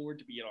can afford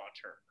to be an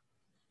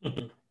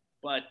auteur.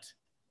 But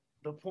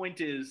the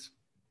point is,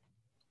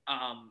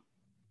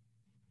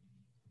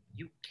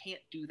 you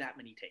can't do that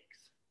many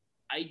takes.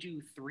 I do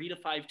 3 to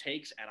 5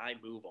 takes and I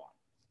move on.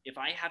 If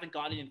I haven't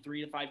got it in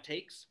 3 to 5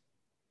 takes,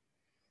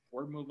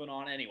 we're moving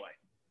on anyway.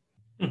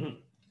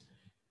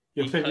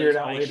 You'll figure it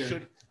out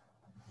later.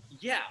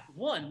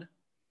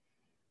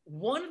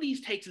 One of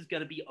these takes is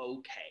going to be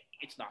okay.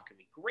 It's not going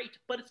to be great,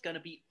 but it's going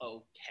to be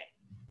okay.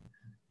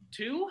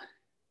 2,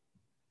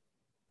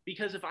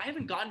 because if I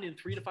haven't gotten in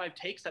 3 to 5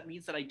 takes, that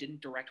means that I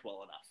didn't direct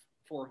well enough.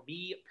 For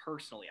me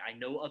personally, I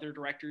know other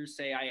directors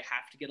say I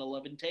have to get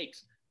 11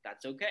 takes.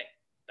 That's okay.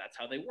 That's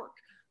how they work.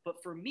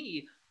 But for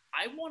me,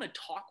 I want to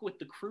talk with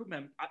the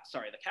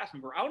the cast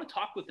member. I want to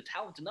talk with the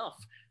talent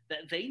enough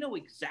that they know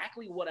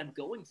exactly what I'm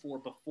going for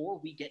before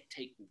we get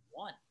take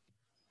 1.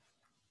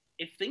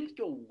 If things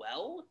go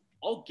well,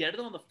 I'll get it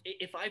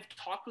if I've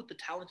talked with the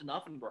talent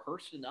enough and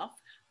rehearsed enough,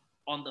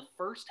 on the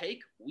first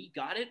take, we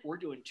got it. We're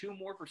doing 2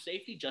 more for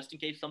safety just in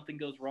case something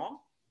goes wrong,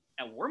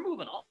 and we're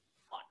moving on.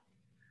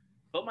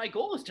 But my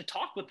goal is to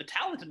talk with the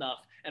talent enough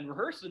and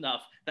rehearse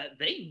enough that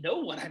they know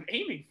what I'm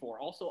aiming for.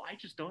 Also, I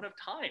just don't have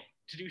time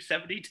to do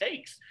 70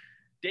 takes.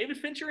 David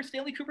Fincher and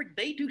Stanley Kubrick,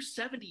 they do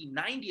 70,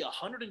 90,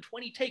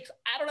 120 takes.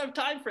 I don't have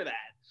time for that.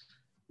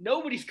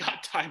 Nobody's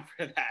got time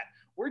for that.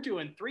 We're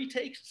doing 3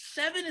 takes,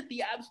 7 at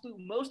the absolute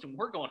most, and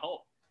we're going home.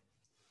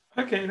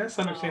 Okay, that's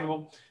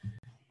understandable.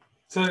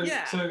 So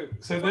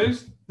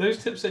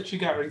those tips that you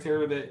got right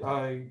there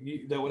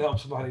that would help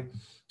somebody.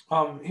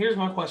 Here's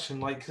my question,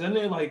 because I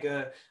know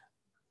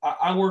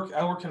I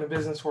work in a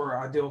business where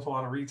I deal with a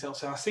lot of retail,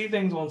 so I see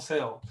things on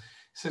sale.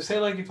 So say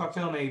if I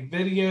found a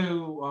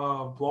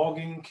video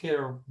blogging kit,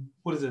 or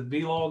what is it,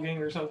 vlogging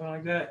or something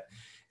like that.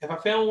 If I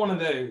found one of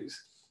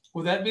those,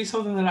 would that be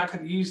something that I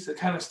could use to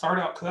kind of start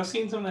out? Because I've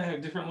seen some that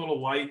have different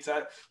little lights.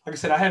 Like I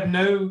said, I have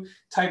no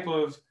type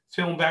of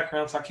film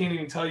background, so I can't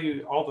even tell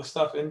you all the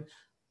stuff. And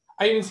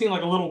I even seen a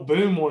little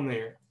boom on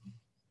there.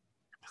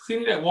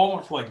 seen it at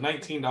Walmart for like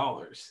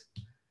 $19.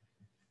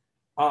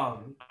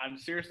 I'm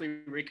seriously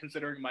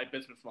reconsidering my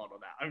business model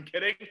now. I'm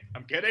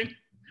kidding.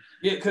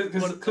 Yeah, But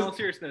in all because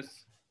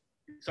seriousness,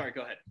 sorry,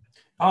 go ahead.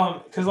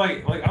 because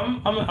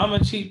I'm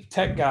a cheap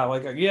tech guy.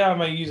 Like, yeah, I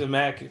may use a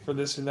Mac for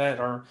this and that,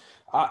 or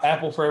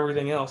Apple for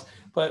everything else.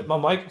 But my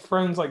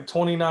microphone's like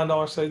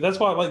 $29. So that's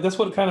why, like, that's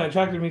what kind of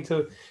attracted me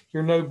to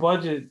your no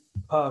budget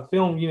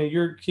film. You know,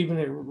 you're keeping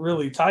it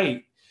really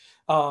tight.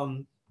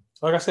 Um,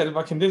 like I said, if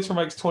my condenser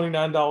mic's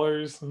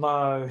 $29,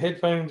 my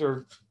headphones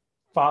are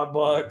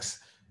 $5.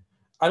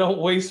 I don't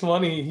waste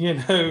money, you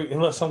know,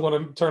 unless I'm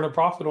going to turn a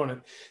profit on it.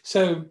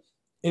 So,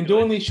 in Good.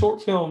 doing these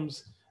short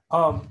films,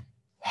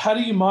 how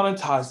do you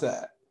monetize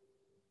that?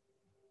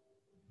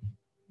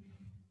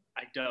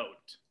 I don't.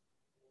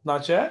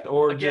 Not yet,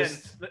 or Again,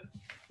 just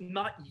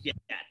not yet.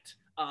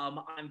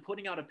 I'm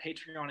putting out a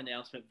Patreon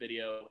announcement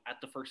video at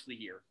the first of the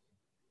year,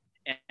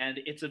 and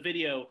it's a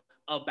video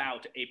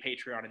about a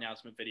Patreon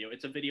announcement video.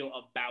 It's a video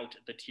about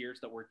the tiers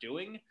that we're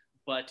doing,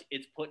 but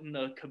it's put in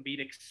a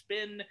comedic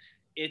spin.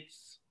 It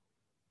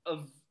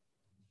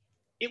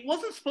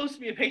wasn't supposed to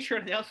be a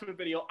Patreon announcement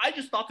video. I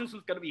just thought this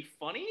was going to be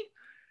funny,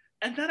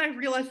 and then I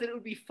realized that it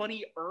would be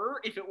funnier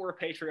if it were a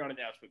Patreon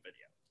announcement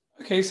video.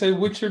 okay. So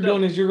what you're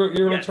doing is you're going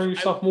to Yes, turn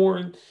yourself more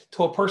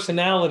into a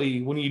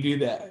personality when you do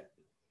that.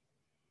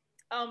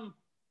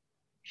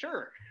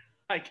 Sure,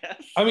 I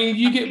guess. I mean,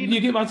 you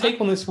get my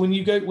take on this when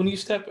you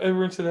step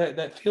over into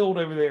that field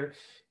over there.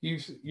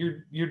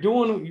 You're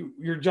doing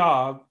your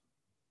job,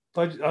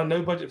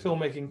 no budget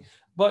filmmaking,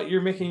 but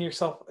you're making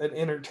yourself an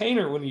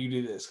entertainer when you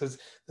do this, because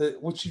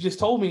what you just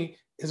told me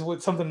is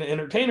what something an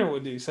entertainer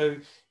would do. So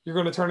you're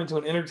going to turn into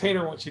an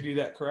entertainer once you do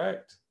that,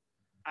 correct?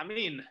 I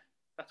mean,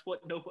 that's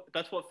what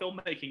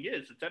filmmaking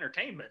is. It's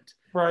entertainment.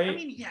 Right. I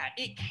mean, yeah,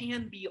 it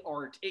can be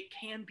art, it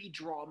can be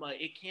drama,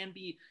 it can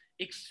be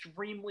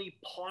extremely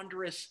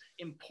ponderous,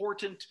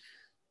 important,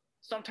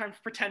 sometimes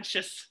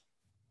pretentious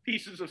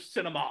pieces of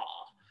cinema.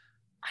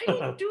 I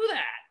don't do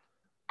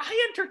that.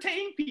 I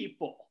entertain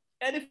people.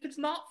 And if it's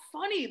not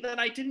funny, then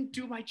I didn't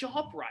do my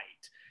job right.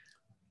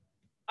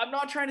 I'm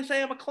not trying to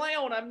say I'm a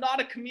clown. I'm not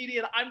a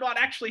comedian. I'm not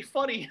actually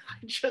funny.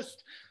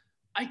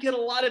 I get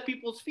a lot of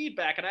people's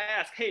feedback and I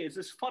ask, hey, is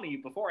this funny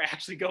before I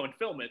actually go and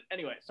film it?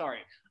 Anyway, sorry.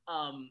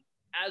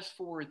 As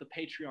for the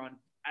Patreon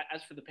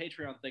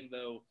thing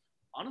though,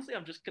 honestly,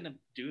 I'm just gonna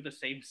do the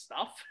same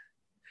stuff.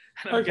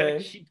 And I'm gonna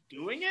keep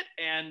doing it,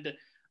 and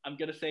I'm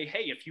gonna say,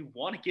 hey, if you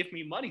want to give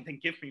me money, then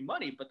give me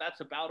money. But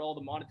that's about all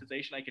the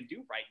monetization I can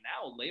do right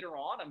now. Later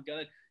on, I'm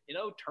gonna,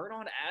 turn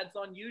on ads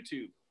on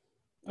YouTube.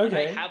 When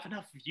I have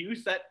enough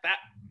views that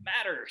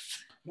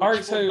matters. Which all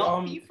right, so will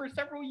not be for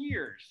several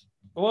years.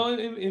 Well,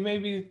 it may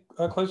be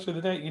closer to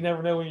the date. You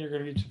never know when you're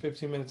going to get your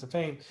 15 minutes of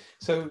fame.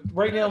 So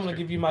right now, I'm going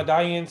to give you my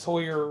Diane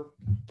Sawyer,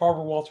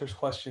 Barbara Walters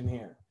question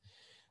here.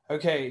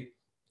 Okay,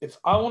 if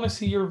I want to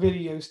see your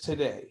videos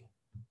today,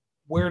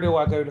 where do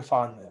I go to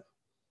find them?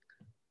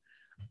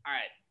 All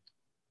right.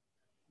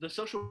 The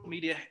social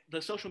media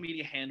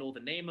handle, the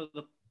name of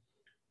the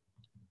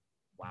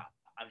wow,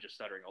 I'm just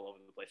stuttering all over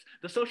the place.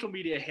 The social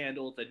media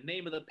handle, the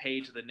name of the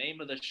page, the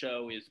name of the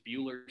show is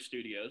Bueller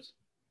Studios,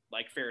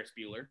 like Ferris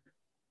Bueller.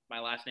 My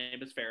last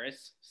name is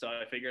Farris, so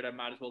I figured I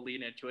might as well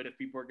lean into it. If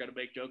people are going to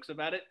make jokes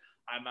about it,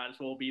 I might as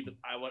well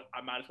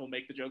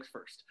make the jokes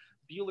first.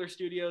 Bueller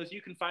Studios,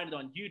 you can find it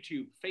on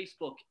YouTube,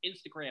 Facebook,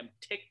 Instagram,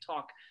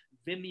 TikTok,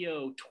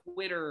 Vimeo,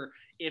 Twitter.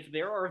 If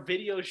there are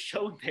videos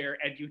shown there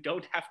and you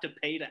don't have to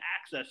pay to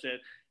access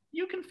it,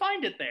 you can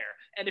find it there.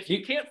 And if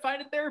you can't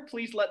find it there,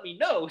 please let me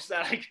know so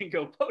that I can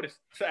go put it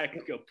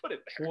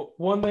there. Well,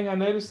 one thing I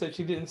noticed that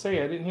you didn't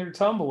say, I didn't hear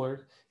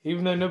Tumblr,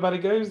 even though nobody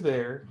goes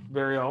there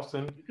very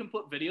often. You can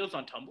put videos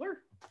on Tumblr?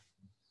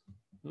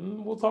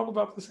 We'll talk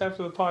about this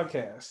after the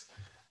podcast.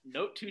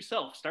 Note to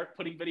self: start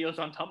putting videos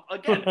on Tumblr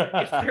again.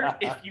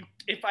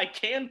 If I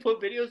can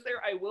put videos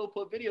there, I will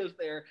put videos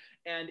there.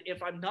 And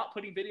if I'm not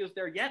putting videos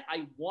there yet,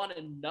 I want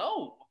to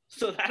know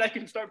so that I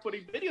can start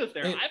putting videos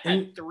there. I've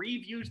had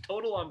 3 views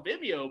total on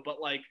Vimeo, but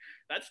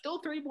that's still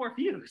 3 more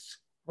views.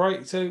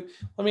 Right. So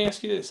let me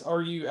ask you this: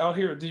 are you out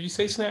here? Did you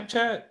say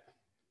Snapchat?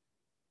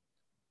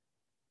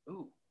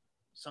 Ooh,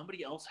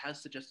 somebody else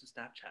has suggested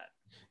Snapchat.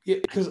 Yeah,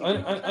 because I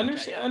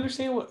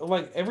understand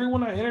what,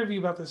 everyone I interview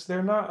about this,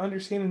 they're not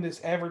understanding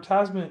this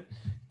advertisement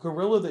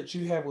gorilla that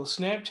you have with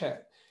Snapchat.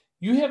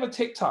 You have a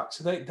TikTok,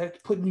 so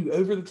that's putting you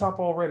over the top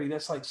already.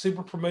 That's like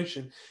super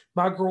promotion.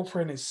 My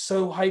girlfriend is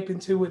so hype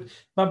into it.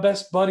 My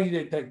best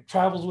buddy that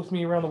travels with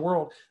me around the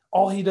world,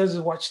 all he does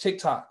is watch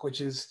TikTok,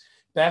 which is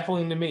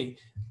baffling to me.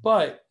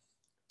 But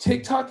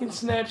TikTok and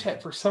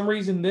Snapchat, for some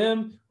reason,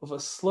 them with a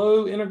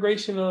slow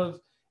integration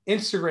of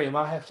Instagram,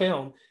 I have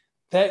found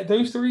that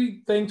those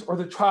 3 things are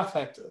the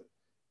trifecta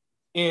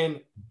in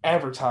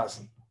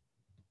advertising.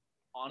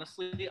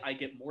 Honestly, I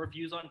get more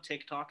views on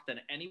TikTok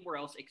than anywhere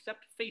else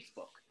except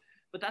Facebook.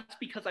 But that's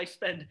because I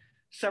spend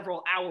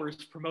several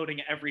hours promoting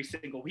it every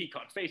single week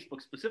on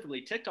Facebook. Specifically,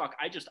 TikTok,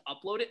 I just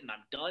upload it and I'm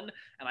done.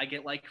 And I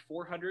get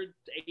 400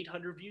 to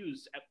 800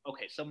 views.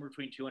 Okay, somewhere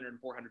between 200 and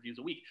 400 views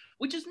a week,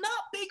 which is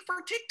not big for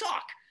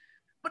TikTok.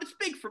 but it's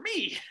big for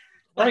me.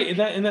 Right,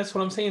 and that's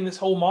what I'm saying. This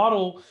whole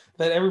model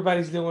that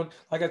everybody's doing,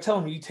 like I tell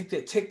them, you take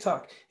that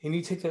TikTok and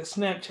you take that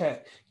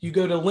Snapchat, you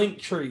go to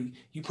Linktree,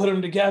 you put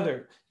them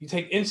together. You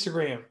take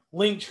Instagram,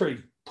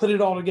 Linktree, put it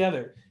all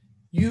together.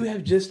 You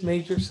have just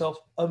made yourself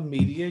a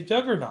media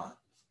juggernaut.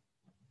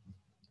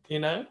 You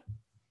know?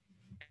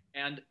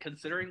 And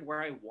considering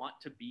where I want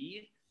to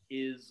be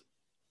is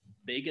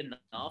big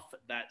enough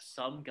that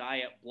some guy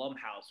at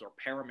Blumhouse or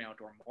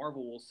Paramount or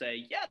Marvel will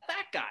say, yeah,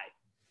 that guy,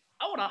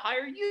 I want to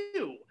hire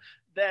you.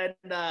 Then,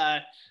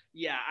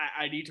 yeah,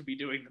 I need to be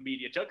doing the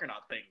media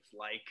juggernaut things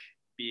like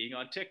being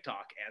on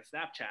TikTok and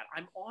Snapchat.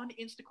 I'm on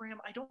Instagram.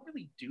 I don't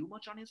really do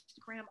much on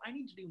Instagram. I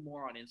need to do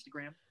more on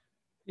Instagram.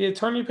 Yeah,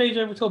 turn your page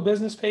over to a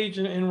business page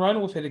and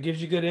run with it. It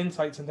gives you good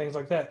insights and things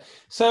like that.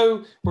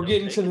 So we're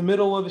getting to the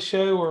middle of the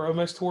show or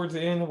almost towards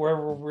the end,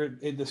 wherever we're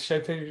in the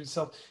show figures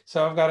itself.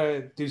 So I've got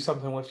to do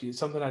something with you. It's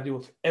something I do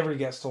with every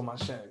guest on my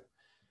show.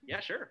 Yeah,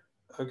 sure.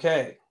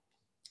 Okay.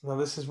 Well,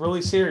 this is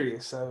really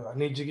serious. So I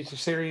need you to get your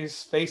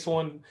serious face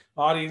on.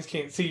 The audience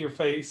can't see your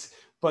face,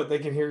 but they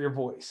can hear your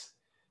voice.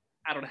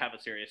 I don't have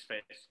a serious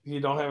face.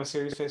 You don't have a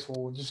serious face?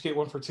 Well, we'll just get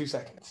one for 2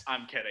 seconds.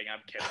 I'm kidding. I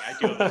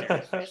do have a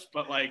serious face.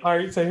 But like, all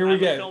right, so here we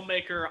go. I'm a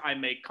filmmaker. I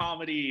make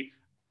comedy.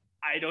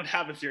 I don't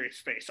have a serious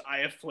face.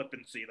 I have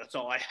flippancy. That's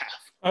all I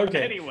have.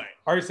 Okay. Anyway.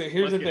 All right, so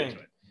here's the thing.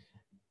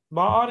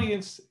 My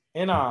audience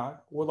and I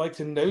would like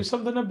to know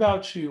something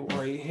about you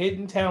or a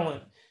hidden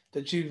talent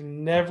that you've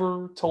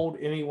never told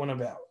anyone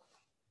about.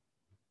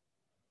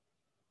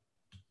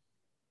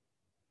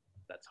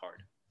 That's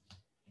hard.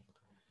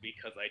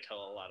 Because I tell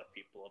a lot of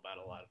people about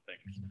a lot of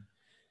things.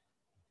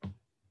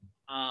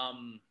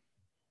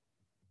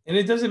 And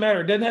it doesn't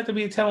matter. It doesn't have to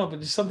be a talent, but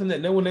just something that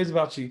no one knows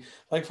about you.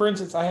 Like, for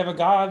instance, I have a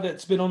guy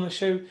that's been on the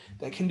show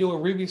that can do a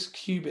Rubik's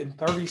Cube in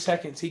 30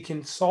 seconds. He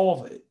can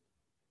solve it.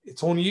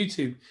 It's on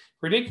YouTube.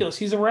 Ridiculous.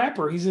 He's a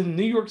rapper. He's in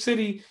New York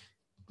City,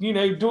 you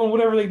know, doing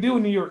whatever they do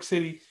in New York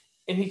City,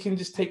 and he can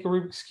just take a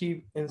Rubik's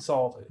Cube and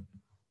solve it.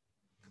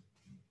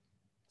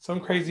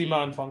 Some crazy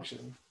mind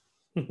function.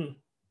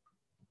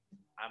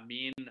 I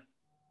mean,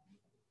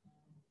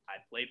 I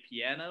play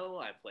piano.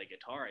 I play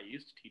guitar. I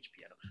used to teach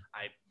piano.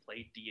 I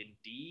play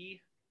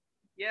D&D.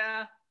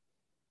 Yeah,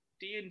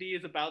 D&D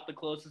is about the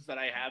closest that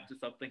I have to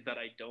something that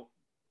I don't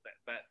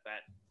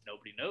that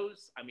nobody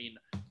knows. I mean,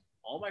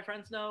 all my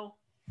friends know,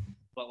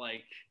 but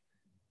like,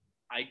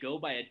 I go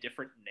by a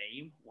different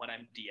name when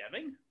I'm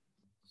DMing.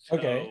 So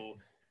okay.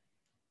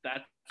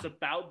 That's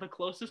about the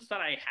closest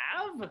that I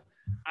have.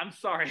 I'm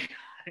sorry.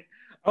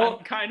 I'm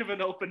kind of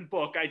an open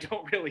book. I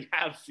don't really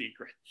have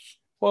secrets.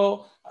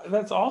 Well,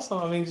 that's awesome.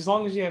 I mean, as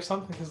long as you have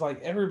something, because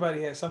like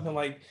everybody has something.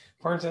 Like,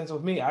 for instance,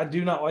 with me, I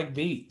do not like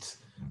beets.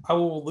 I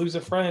will lose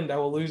a friend. I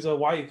will lose a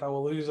wife. I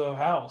will lose a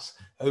house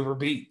over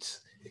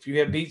beets. If you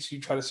have beets, you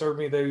try to serve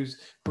me those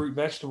root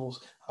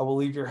vegetables, I will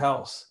leave your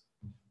house.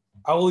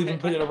 I will even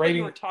put in a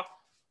rating.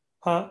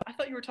 I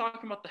thought you were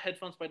talking about the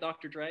headphones by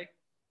Dr. Dre.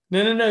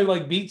 No.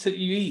 Like beets that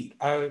you eat.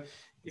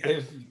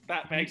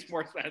 That makes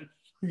more sense.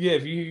 Yeah,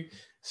 if you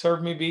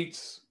serve me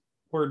beets,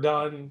 we're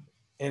done,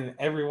 and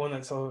everyone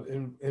that's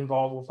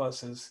involved with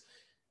us is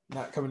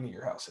not coming to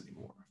your house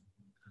anymore.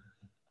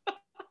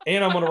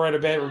 And I'm going to write a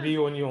bad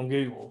review on you on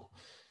Google.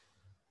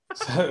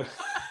 So,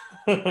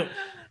 yeah,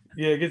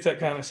 it gets that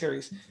kind of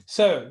serious.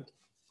 So,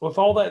 with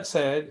all that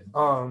said,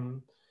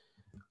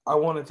 I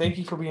want to thank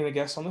you for being a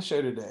guest on the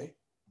show today.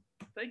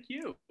 Thank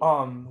you.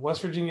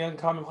 West Virginia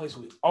Uncommonplace,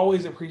 we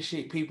always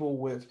appreciate people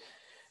with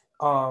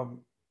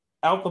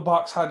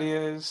out-the-box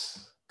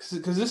ideas,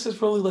 because this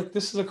is really like,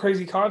 this is a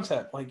crazy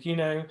concept. Like, you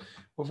know,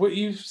 with what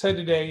you've said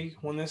today,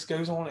 when this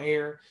goes on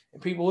air and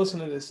people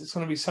listen to this, it's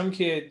going to be some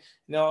kid.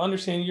 Now, I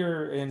understand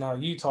you're in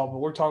Utah, but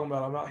we're talking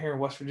about, I'm out here in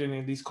West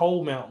Virginia, these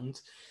cold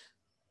mountains.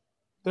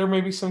 There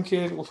may be some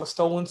kid with a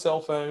stolen cell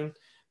phone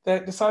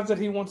that decides that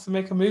he wants to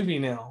make a movie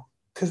now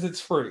because it's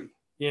free,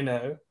 you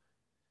know.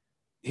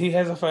 He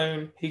has a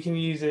phone, he can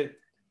use it,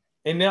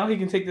 and now he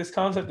can take this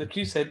concept that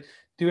you said,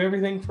 do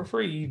everything for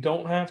free. You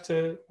don't have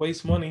to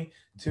waste money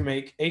to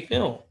make a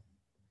film.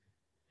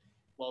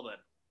 Well then,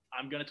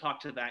 I'm going to talk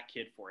to that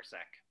kid for a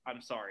sec.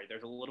 I'm sorry,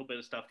 there's a little bit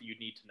of stuff that you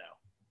need to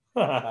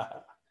know.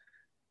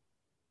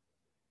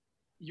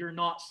 You're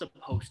not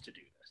supposed to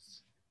do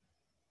this.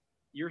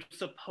 You're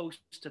supposed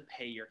to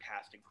pay your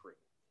cast and crew.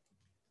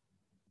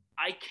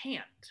 I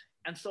can't.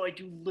 And so I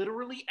do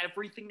literally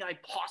everything I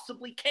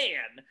possibly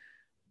can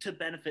to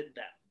benefit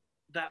them.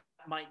 That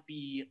might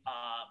be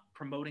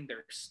promoting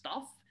their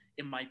stuff.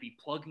 It might be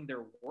plugging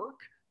their work,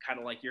 kind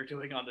of like you're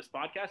doing on this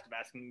podcast, of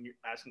asking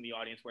the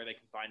audience where they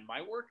can find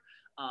my work.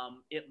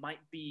 It might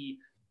be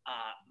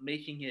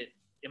making it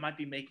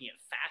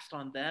fast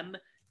on them.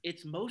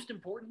 It's most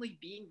importantly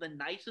being the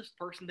nicest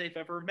person they've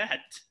ever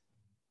met,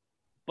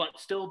 but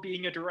still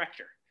being a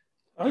director.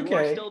 Okay. You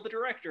are still the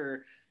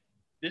director.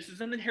 This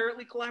is an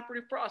inherently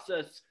collaborative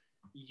process.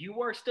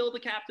 You are still the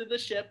captain of the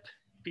ship.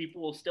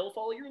 People will still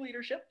follow your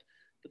leadership,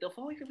 but they'll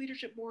follow your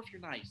leadership more if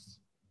you're nice.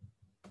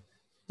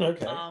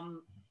 Okay.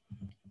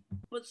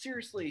 But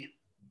seriously,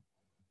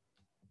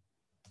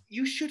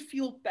 you should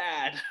feel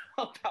bad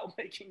about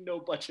making no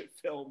budget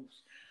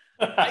films.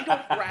 I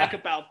don't brag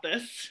about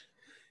this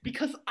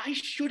because I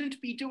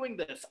shouldn't be doing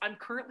this. I'm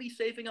currently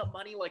saving up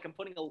money, like I'm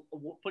putting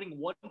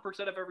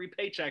 1% of every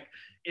paycheck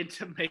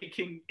into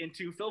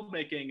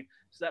filmmaking,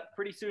 so that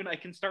pretty soon I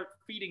can start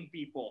feeding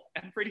people,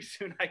 and pretty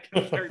soon I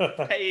can start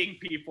paying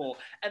people.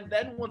 And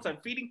then once I'm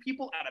feeding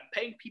people and I'm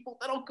paying people,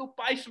 then I'll go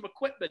buy some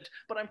equipment.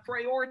 But I'm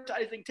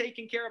prioritizing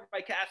taking care of my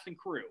cast and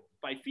crew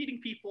by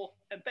feeding people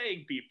and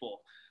paying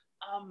people.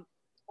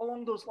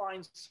 Along those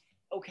lines,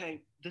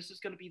 okay, this is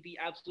going to be the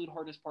absolute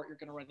hardest part you're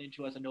going to run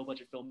into as a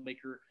no-budget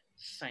filmmaker: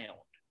 sound.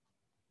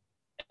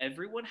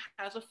 Everyone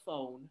has a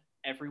phone.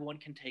 Everyone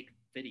can take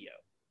video.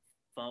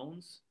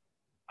 Phones,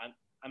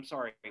 I'm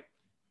sorry,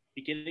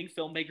 beginning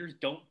filmmakers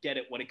don't get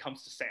it when it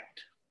comes to sound.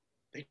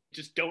 They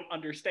just don't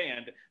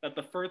understand that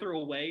the further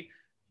away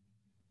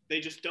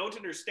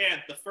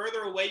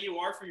you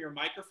are from your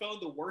microphone,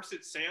 the worse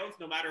it sounds,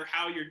 no matter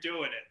how you're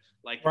doing it.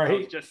 Like,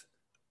 right.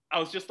 I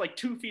was just like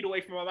 2 feet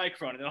away from my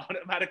microphone, and it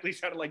automatically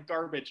sounded like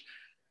garbage.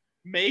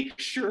 Make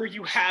sure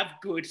you have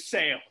good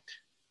sound.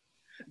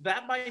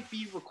 That might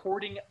be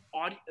recording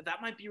audio.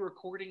 That might be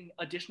recording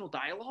additional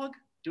dialogue,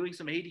 doing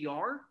some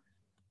ADR.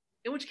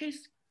 In which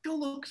case, go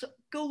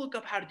look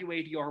up how to do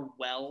ADR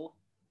well.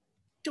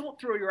 Don't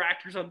throw your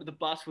actors under the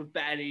bus with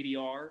bad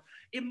ADR.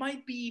 It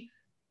might be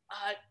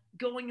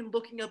going and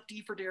looking up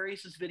D.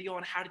 Darius's video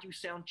on how to do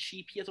sound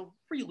cheap. He has a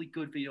really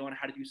good video on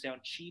how to do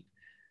sound cheap.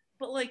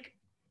 But like,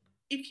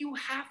 if you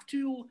have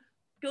to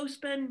go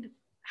spend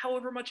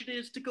however much it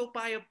is to go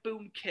buy a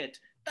boom kit,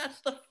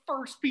 that's the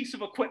first piece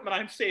of equipment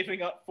I'm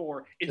saving up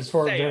for is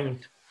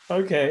sound.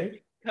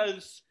 Okay.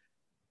 Because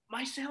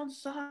my sound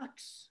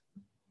sucks.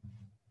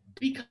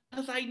 Because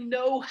I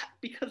know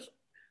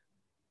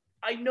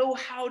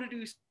how to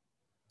do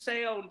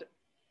sound,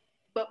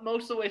 but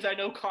most of the ways I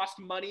know cost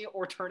money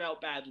or turn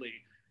out badly.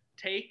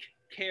 Take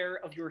care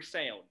of your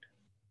sound.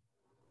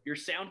 Your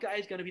sound guy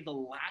is going to be the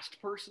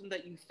last person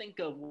that you think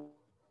of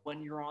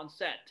when you're on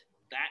set.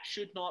 That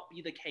should not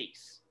be the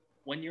case.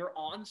 When you're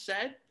on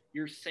set,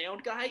 your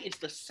sound guy is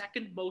the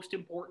second most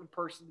important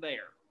person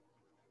there.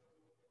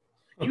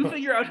 You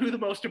figure out who the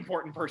most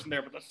important person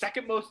there, but the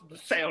second most is the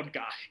sound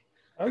guy.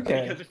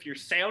 Okay. Because if your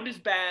sound is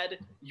bad,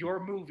 your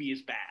movie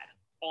is bad.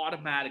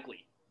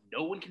 Automatically.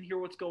 No one can hear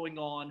what's going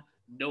on.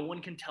 No one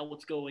can tell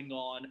what's going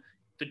on.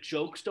 The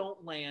jokes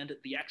don't land.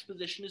 The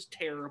exposition is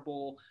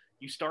terrible.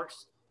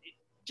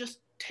 Just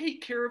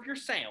take care of your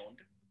sound,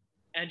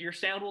 and your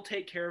sound will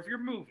take care of your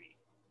movie.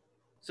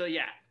 So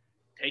yeah,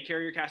 take care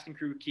of your cast and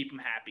crew. Keep them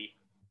happy.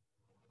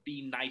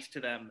 Be nice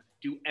to them.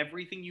 Do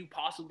everything you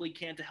possibly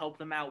can to help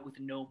them out with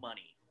no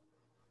money.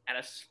 And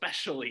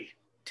especially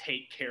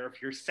take care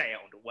of your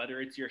sound, whether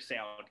it's your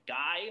sound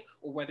guy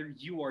or whether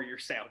you are your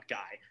sound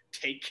guy.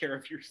 Take care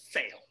of your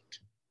sound.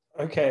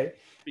 Okay.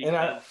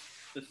 Because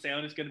the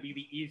sound is going to be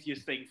the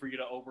easiest thing for you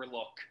to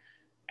overlook.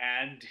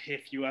 And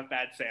if you have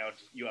bad sound,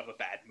 you have a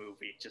bad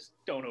movie. Just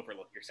don't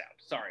overlook your sound.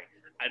 Sorry.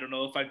 I don't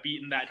know if I've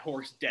beaten that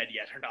horse dead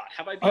yet or not.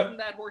 Have I beaten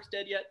that horse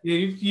dead yet? Yeah,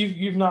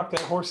 you've knocked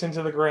that horse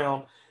into the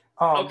ground.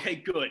 Okay,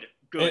 good.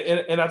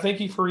 And I thank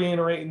you for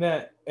reiterating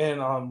that.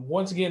 And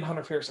once again,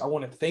 Hunter Farris, I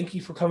want to thank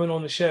you for coming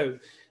on the show.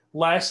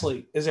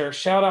 Lastly, is there a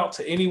shout out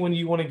to anyone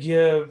you want to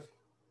give?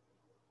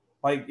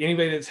 Like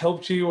anybody that's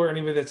helped you or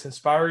anybody that's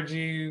inspired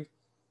you?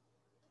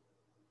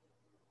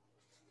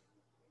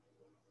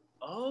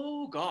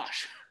 Oh,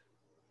 gosh.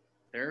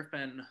 There have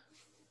been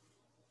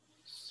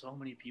so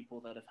many people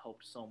that have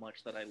helped so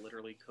much that I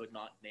literally could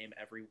not name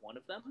every one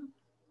of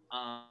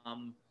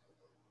them.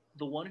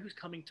 The one who's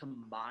coming to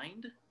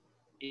mind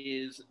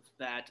is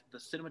that the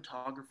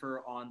cinematographer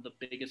on the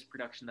biggest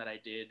production that I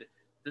did,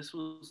 this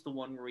was the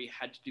one where we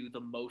had to do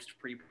the most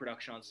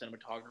pre-production on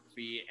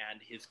cinematography,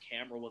 and his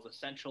camera was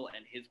essential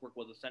and his work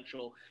was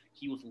essential.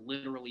 He was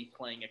literally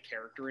playing a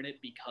character in it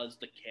because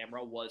the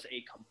camera was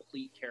a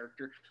complete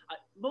character.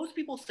 Most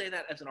people say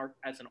that as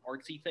an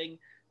artsy thing.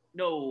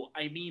 No,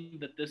 I mean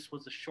that this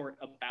was a short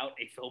about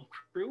a film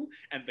crew,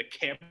 and the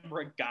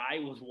camera guy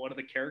was one of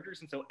the characters,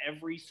 and so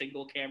every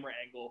single camera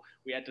angle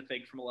we had to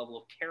think from a level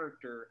of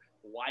character.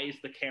 Why is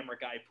the camera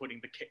guy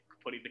putting the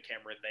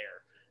camera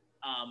there?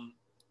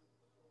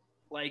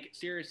 Like,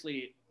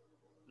 seriously,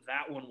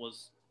 that one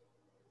was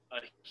a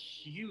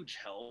huge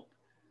help.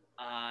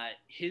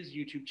 His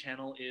YouTube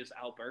channel is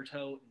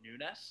Alberto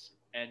Nunes,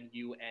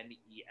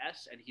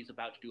 Nunes, and he's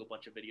about to do a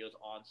bunch of videos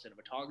on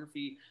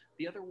cinematography.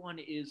 The other one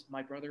is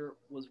my brother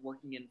was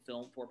working in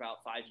film for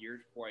about 5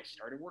 years before I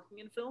started working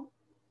in film.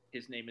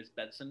 His name is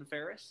Benson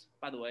Farris.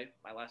 By the way,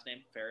 my last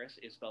name, Farris,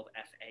 is spelled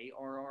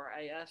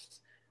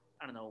Farris.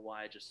 I don't know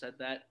why I just said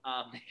that.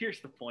 Here's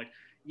the point.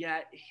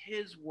 Yeah,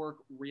 his work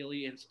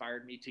really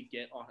inspired me to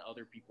get on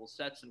other people's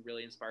sets and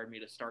really inspired me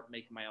to start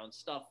making my own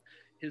stuff.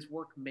 His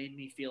work made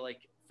me feel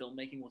like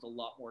filmmaking was a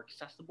lot more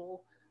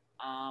accessible.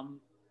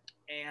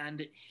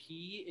 And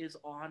he is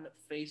on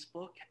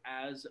Facebook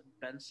as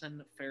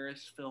Benson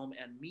Farris Film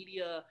and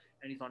Media,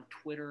 and he's on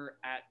Twitter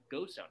at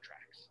Go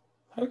Soundtracks.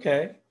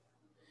 Okay.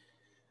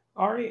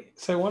 All right.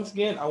 So once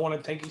again, I want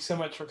to thank you so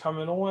much for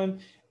coming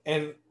on.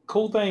 And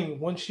cool thing,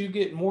 once you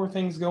get more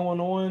things going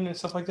on and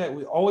stuff like that,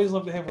 we always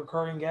love to have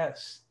recurring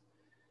guests.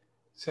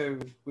 So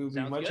we would be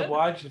Sounds much good.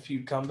 obliged if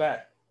you'd come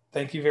back.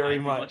 Thank you very I'd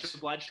be much much.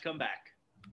 obliged to come back.